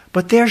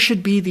 But there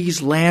should be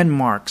these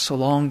landmarks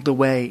along the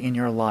way in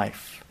your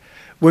life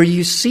where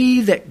you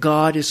see that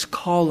God is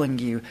calling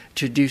you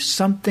to do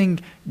something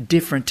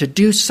different, to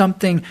do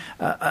something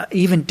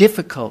even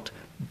difficult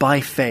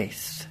by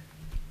faith.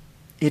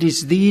 It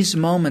is these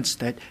moments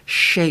that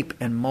shape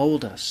and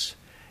mold us,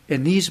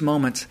 and these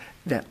moments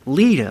that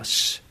lead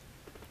us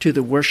to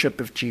the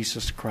worship of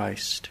Jesus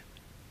Christ.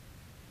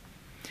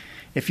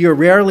 If you're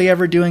rarely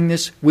ever doing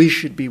this, we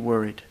should be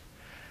worried.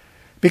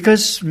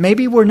 Because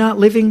maybe we're not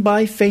living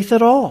by faith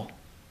at all.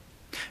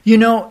 You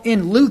know,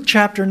 in Luke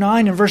chapter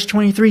 9 and verse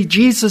 23,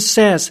 Jesus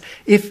says,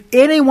 "If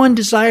anyone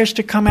desires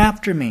to come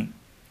after me,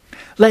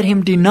 let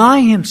him deny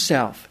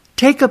himself,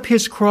 take up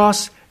his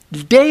cross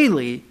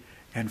daily,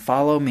 and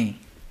follow me."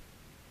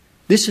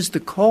 This is the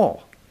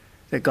call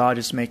that God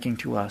is making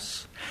to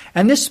us.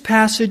 And this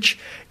passage,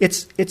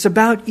 it's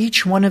about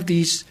each one of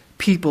these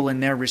people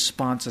and their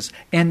responses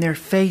and their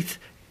faith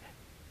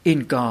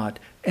in God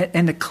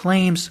and the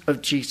claims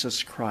of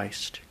Jesus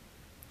Christ.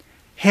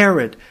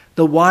 Herod,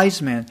 the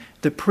wise men,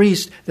 the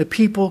priest, the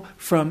people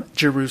from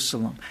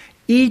Jerusalem,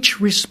 each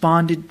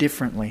responded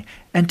differently,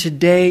 and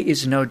today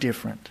is no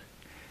different.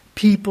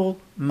 People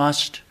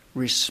must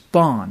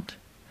respond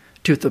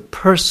to the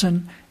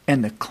person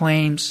and the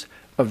claims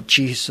of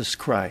Jesus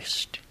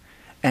Christ.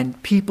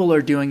 And people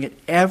are doing it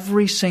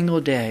every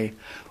single day,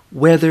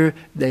 whether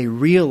they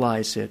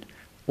realize it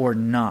or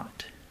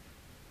not.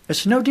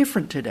 It's no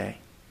different today.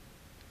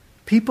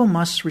 People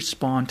must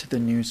respond to the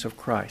news of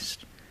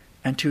Christ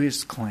and to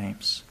his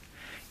claims.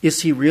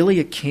 Is he really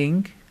a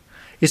king?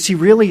 Is he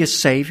really a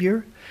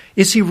savior?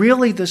 Is he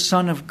really the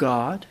Son of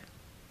God?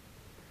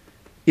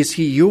 Is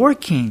he your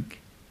king,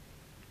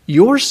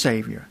 your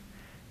savior,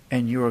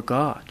 and your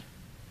God?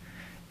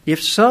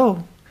 If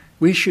so,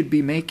 we should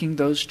be making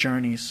those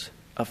journeys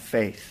of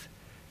faith,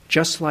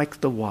 just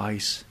like the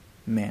wise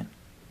men.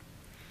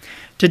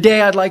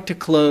 Today I'd like to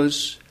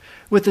close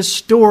with a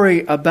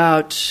story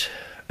about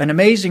an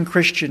amazing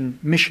Christian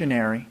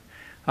missionary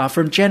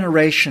from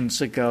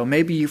generations ago.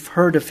 Maybe you've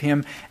heard of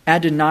him,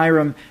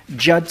 Adoniram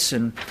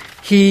Judson.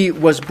 He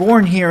was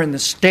born here in the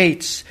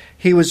States.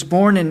 He was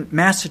born in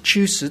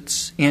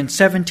Massachusetts in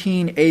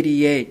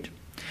 1788.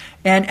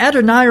 And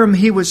Adoniram,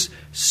 he was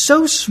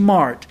so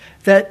smart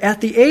that at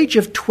the age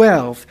of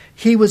 12,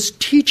 he was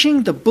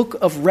teaching the book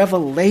of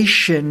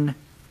Revelation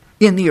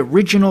in the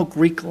original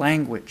Greek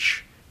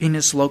language in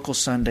his local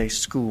Sunday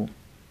school.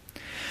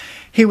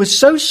 He was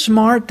so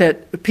smart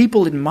that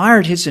people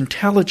admired his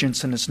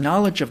intelligence and his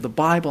knowledge of the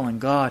Bible and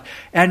God.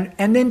 And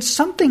then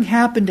something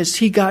happened as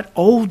he got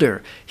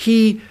older.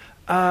 He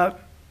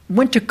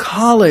went to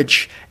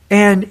college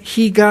and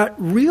he got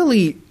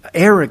really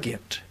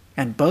arrogant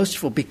and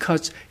boastful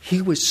because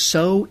he was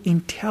so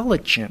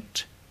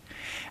intelligent.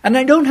 And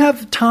I don't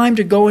have time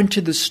to go into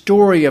the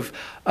story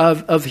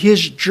of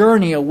his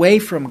journey away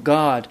from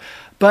God.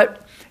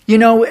 But, you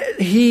know,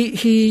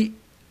 he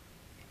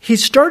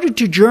started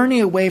to journey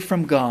away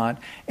from God,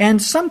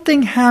 and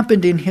something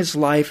happened in his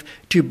life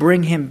to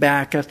bring him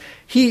back.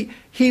 He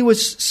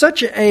was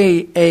such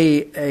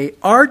a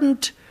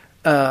ardent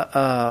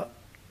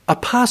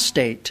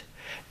apostate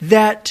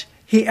that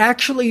he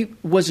actually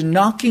was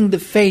knocking the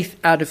faith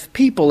out of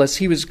people as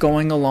he was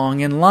going along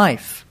in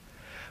life.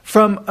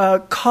 From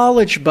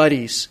college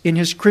buddies in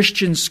his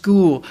Christian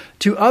school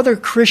to other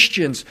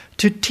Christians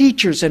to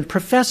teachers and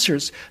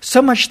professors,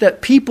 so much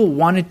that people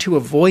wanted to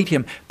avoid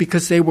him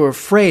because they were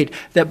afraid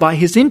that by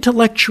his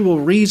intellectual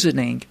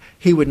reasoning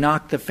he would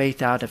knock the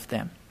faith out of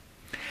them.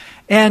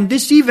 And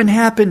this even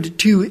happened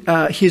to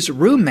his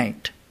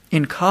roommate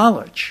in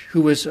college,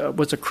 who was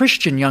a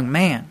Christian young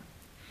man.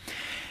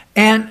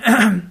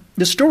 And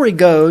the story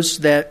goes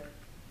that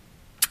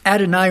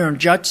Adoniram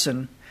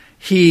Judson,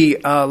 he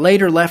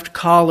later left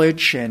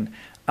college and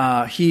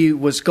he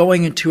was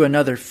going into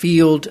another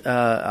field.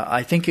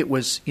 I think it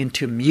was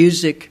into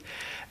music.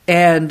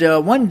 And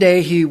one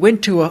day he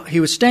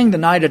was staying the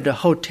night at a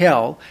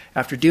hotel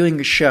after doing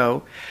a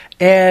show.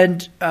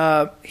 And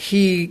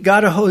he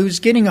was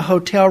getting a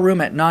hotel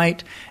room at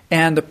night.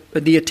 And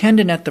the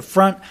attendant at the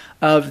front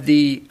of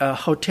the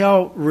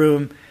hotel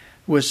room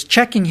was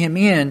checking him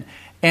in.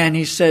 And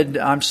he said,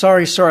 "I'm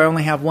sorry, sir, I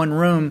only have one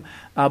room.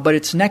 But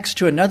it's next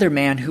to another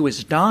man who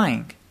is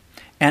dying.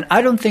 And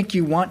I don't think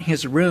you want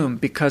his room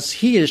because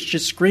he is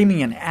just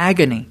screaming in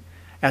agony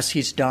as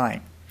he's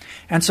dying."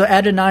 And so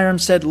Adoniram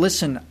said,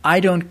 "Listen, I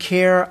don't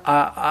care.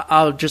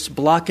 I'll just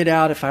block it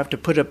out. If I have to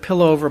put a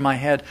pillow over my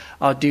head,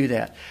 I'll do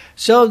that."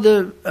 So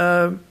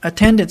the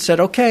attendant said,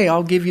 "Okay,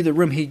 I'll give you the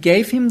room." He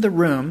gave him the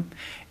room,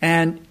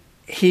 and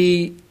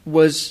he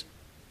was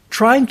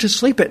trying to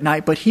sleep at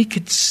night, but he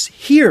could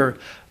hear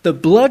the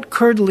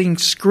blood-curdling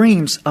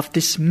screams of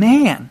this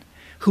man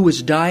who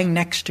was dying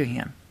next to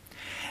him.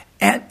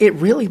 And it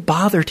really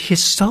bothered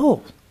his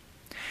soul.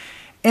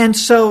 And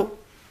so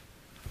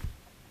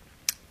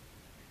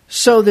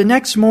the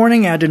next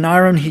morning,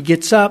 Adoniram, he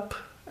gets up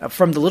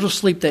from the little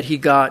sleep that he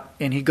got,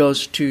 and he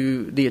goes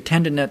to the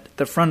attendant at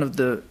the front of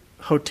the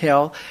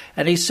hotel,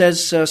 and he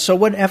says, "So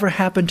whatever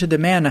happened to the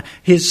man?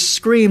 His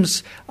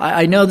screams,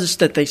 I noticed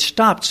that they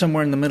stopped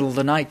somewhere in the middle of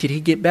the night. Did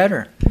he get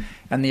better?"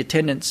 And the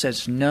attendant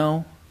says,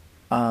 "No,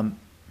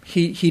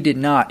 he did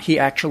not. He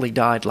actually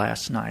died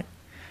last night."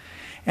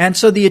 And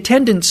so the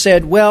attendant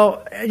said,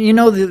 well,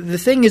 the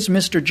thing is,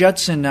 Mr.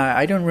 Judson,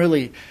 I don't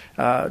really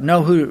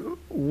know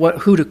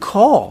who to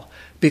call,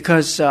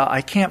 because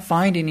I can't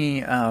find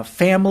any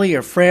family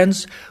or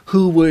friends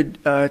who would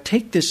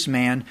take this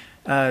man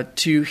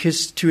to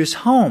his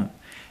home.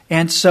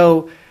 And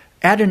so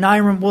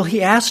Adoniram,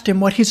 he asked him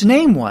what his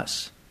name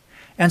was.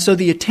 And so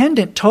the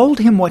attendant told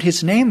him what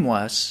his name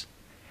was,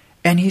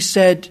 and he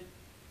said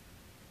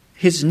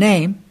his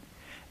name,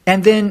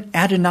 and then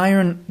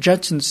Adoniram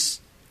Judson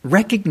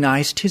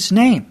recognized his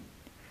name.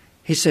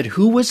 He said,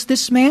 who was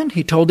this man?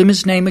 He told him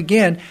his name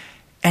again,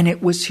 and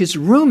it was his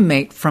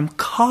roommate from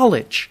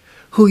college,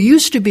 who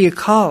used to be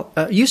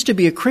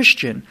a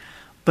Christian,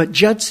 but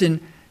Judson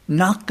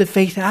knocked the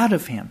faith out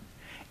of him.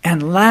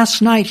 And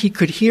last night he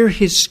could hear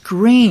his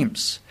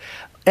screams.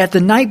 At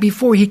the night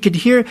before, he could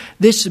hear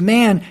this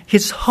man,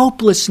 his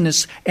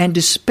hopelessness and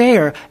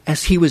despair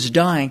as he was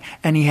dying,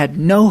 and he had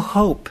no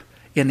hope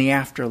in the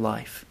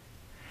afterlife.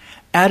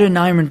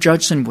 Adoniram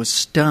Judson was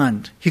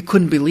stunned. He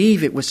couldn't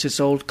believe it was his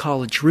old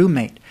college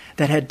roommate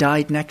that had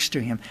died next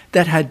to him,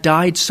 that had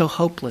died so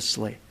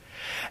hopelessly.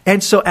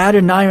 And so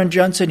Adoniram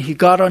Judson, he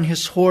got on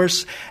his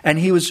horse, and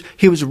he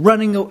was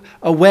running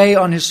away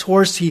on his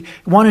horse. He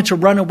wanted to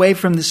run away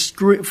from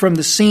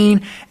the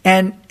scene.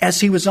 And as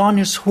he was on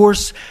his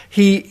horse,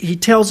 he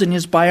tells in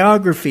his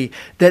biography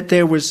that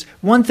there was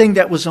one thing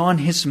that was on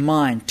his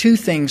mind, two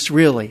things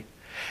really.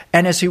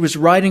 And as he was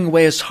riding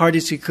away as hard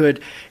as he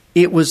could,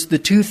 it was the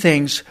two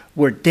things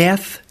were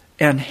death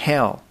and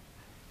hell.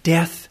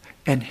 Death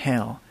and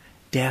hell.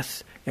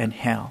 Death and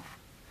hell.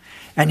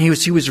 And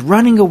he was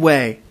running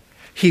away.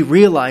 He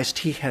realized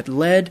he had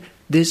led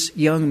this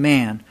young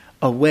man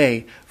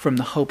away from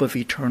the hope of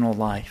eternal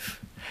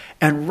life.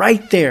 And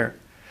right there,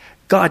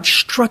 God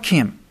struck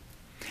him.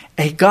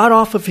 And he got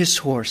off of his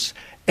horse,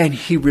 and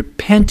he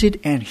repented,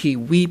 and he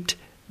wept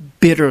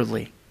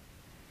bitterly.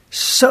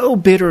 So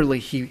bitterly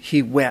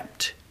he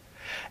wept.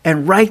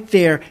 And right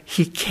there,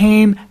 he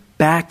came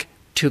back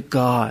to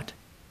God.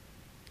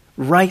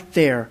 Right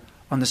there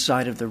on the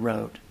side of the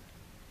road.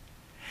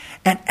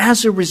 And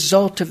as a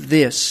result of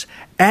this,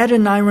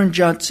 Adoniram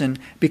Judson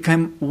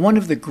became one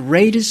of the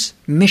greatest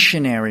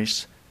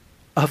missionaries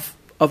of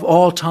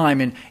all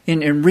time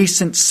in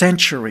recent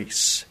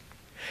centuries.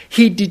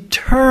 He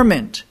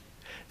determined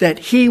that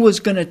he was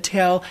going to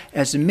tell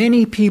as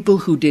many people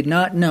who did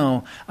not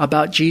know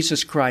about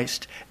Jesus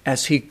Christ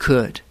as he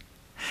could.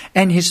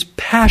 And his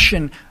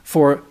passion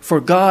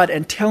for God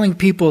and telling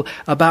people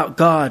about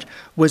God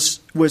was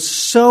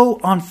so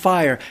on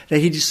fire that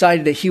he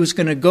decided that he was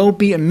going to go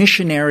be a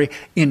missionary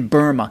in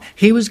Burma.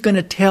 He was going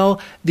to tell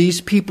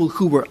these people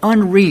who were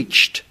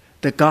unreached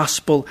the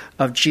gospel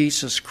of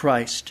Jesus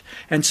Christ.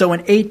 And so in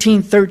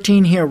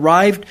 1813, he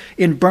arrived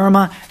in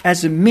Burma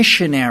as a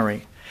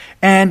missionary.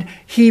 And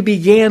he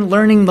began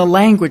learning the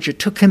language. It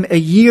took him a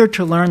year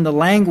to learn the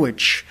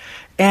language.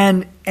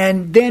 And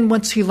then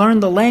once he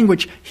learned the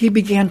language, he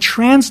began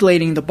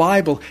translating the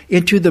Bible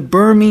into the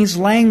Burmese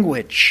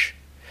language.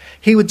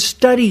 He would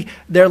study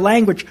their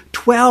language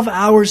 12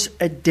 hours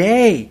a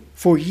day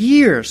for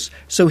years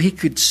so he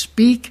could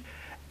speak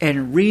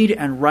and read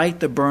and write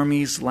the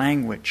Burmese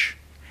language.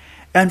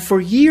 And for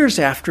years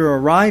after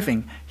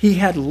arriving, he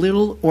had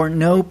little or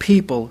no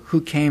people who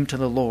came to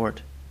the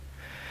Lord.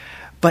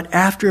 But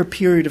after a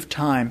period of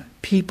time,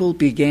 people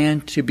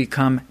began to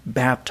become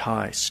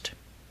baptized.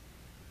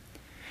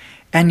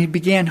 And he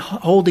began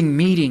holding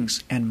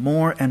meetings, and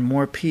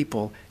more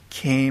people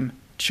came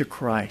to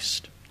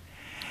Christ.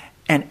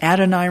 And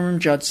Adoniram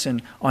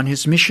Judson, on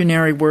his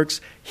missionary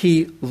works,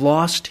 he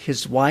lost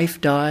his wife,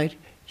 died.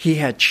 He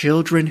had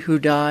children who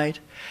died.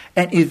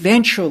 And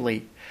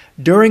eventually,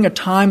 during a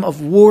time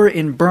of war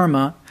in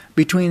Burma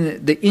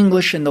between the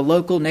English and the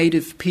local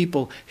native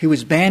people, he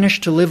was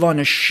banished to live on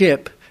a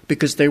ship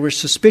because they were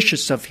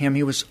suspicious of him.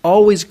 He was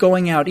always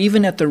going out,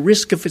 even at the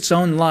risk of his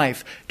own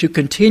life, to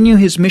continue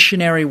his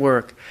missionary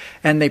work.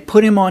 And they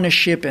put him on a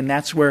ship, and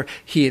that's where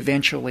he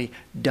eventually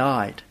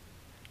died.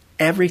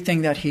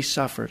 Everything that he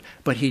suffered,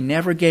 but he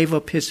never gave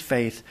up his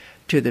faith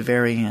to the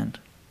very end.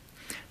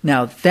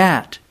 Now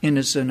that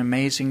is an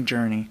amazing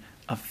journey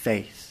of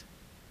faith.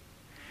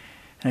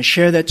 And I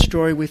share that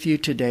story with you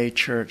today,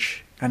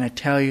 church, and I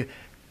tell you,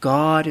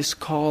 God is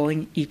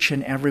calling each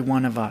and every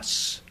one of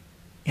us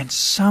in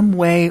some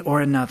way or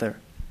another.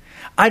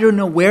 I don't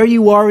know where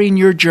you are in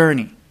your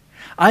journey.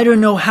 I don't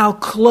know how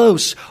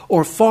close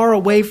or far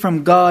away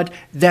from God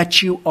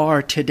that you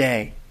are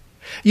today.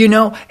 You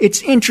know,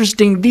 it's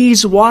interesting,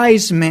 these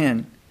wise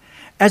men,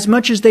 as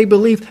much as they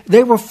believed,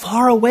 they were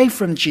far away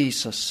from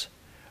Jesus.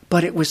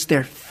 But it was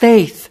their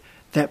faith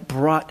that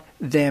brought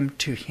them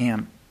to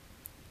Him.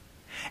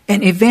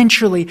 And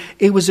eventually,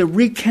 it was a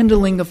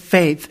rekindling of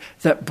faith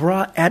that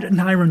brought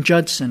Adoniram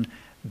Judson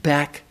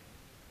back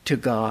to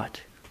God.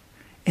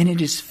 And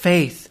it is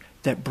faith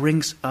that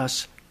brings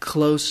us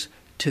close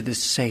to the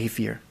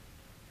Savior.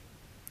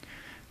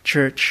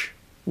 Church,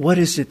 what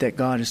is it that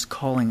God is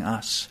calling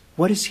us?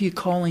 What is He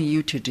calling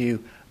you to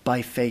do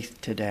by faith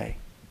today?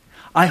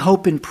 I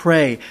hope and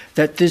pray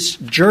that this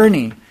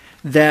journey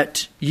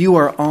that you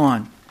are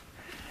on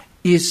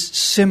is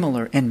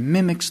similar and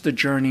mimics the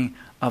journey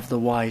of the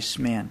wise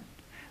men.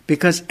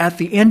 Because at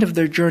the end of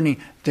their journey,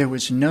 there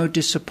was no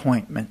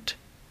disappointment.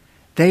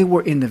 They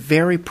were in the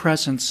very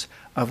presence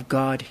of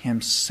God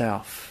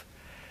himself.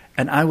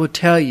 And I will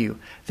tell you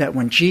that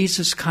when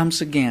Jesus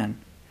comes again,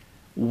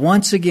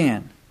 once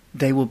again,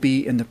 they will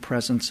be in the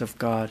presence of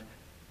God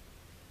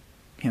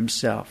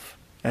himself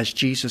as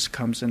Jesus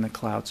comes in the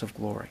clouds of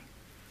glory.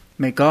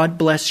 May God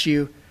bless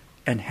you,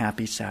 and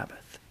happy Sabbath.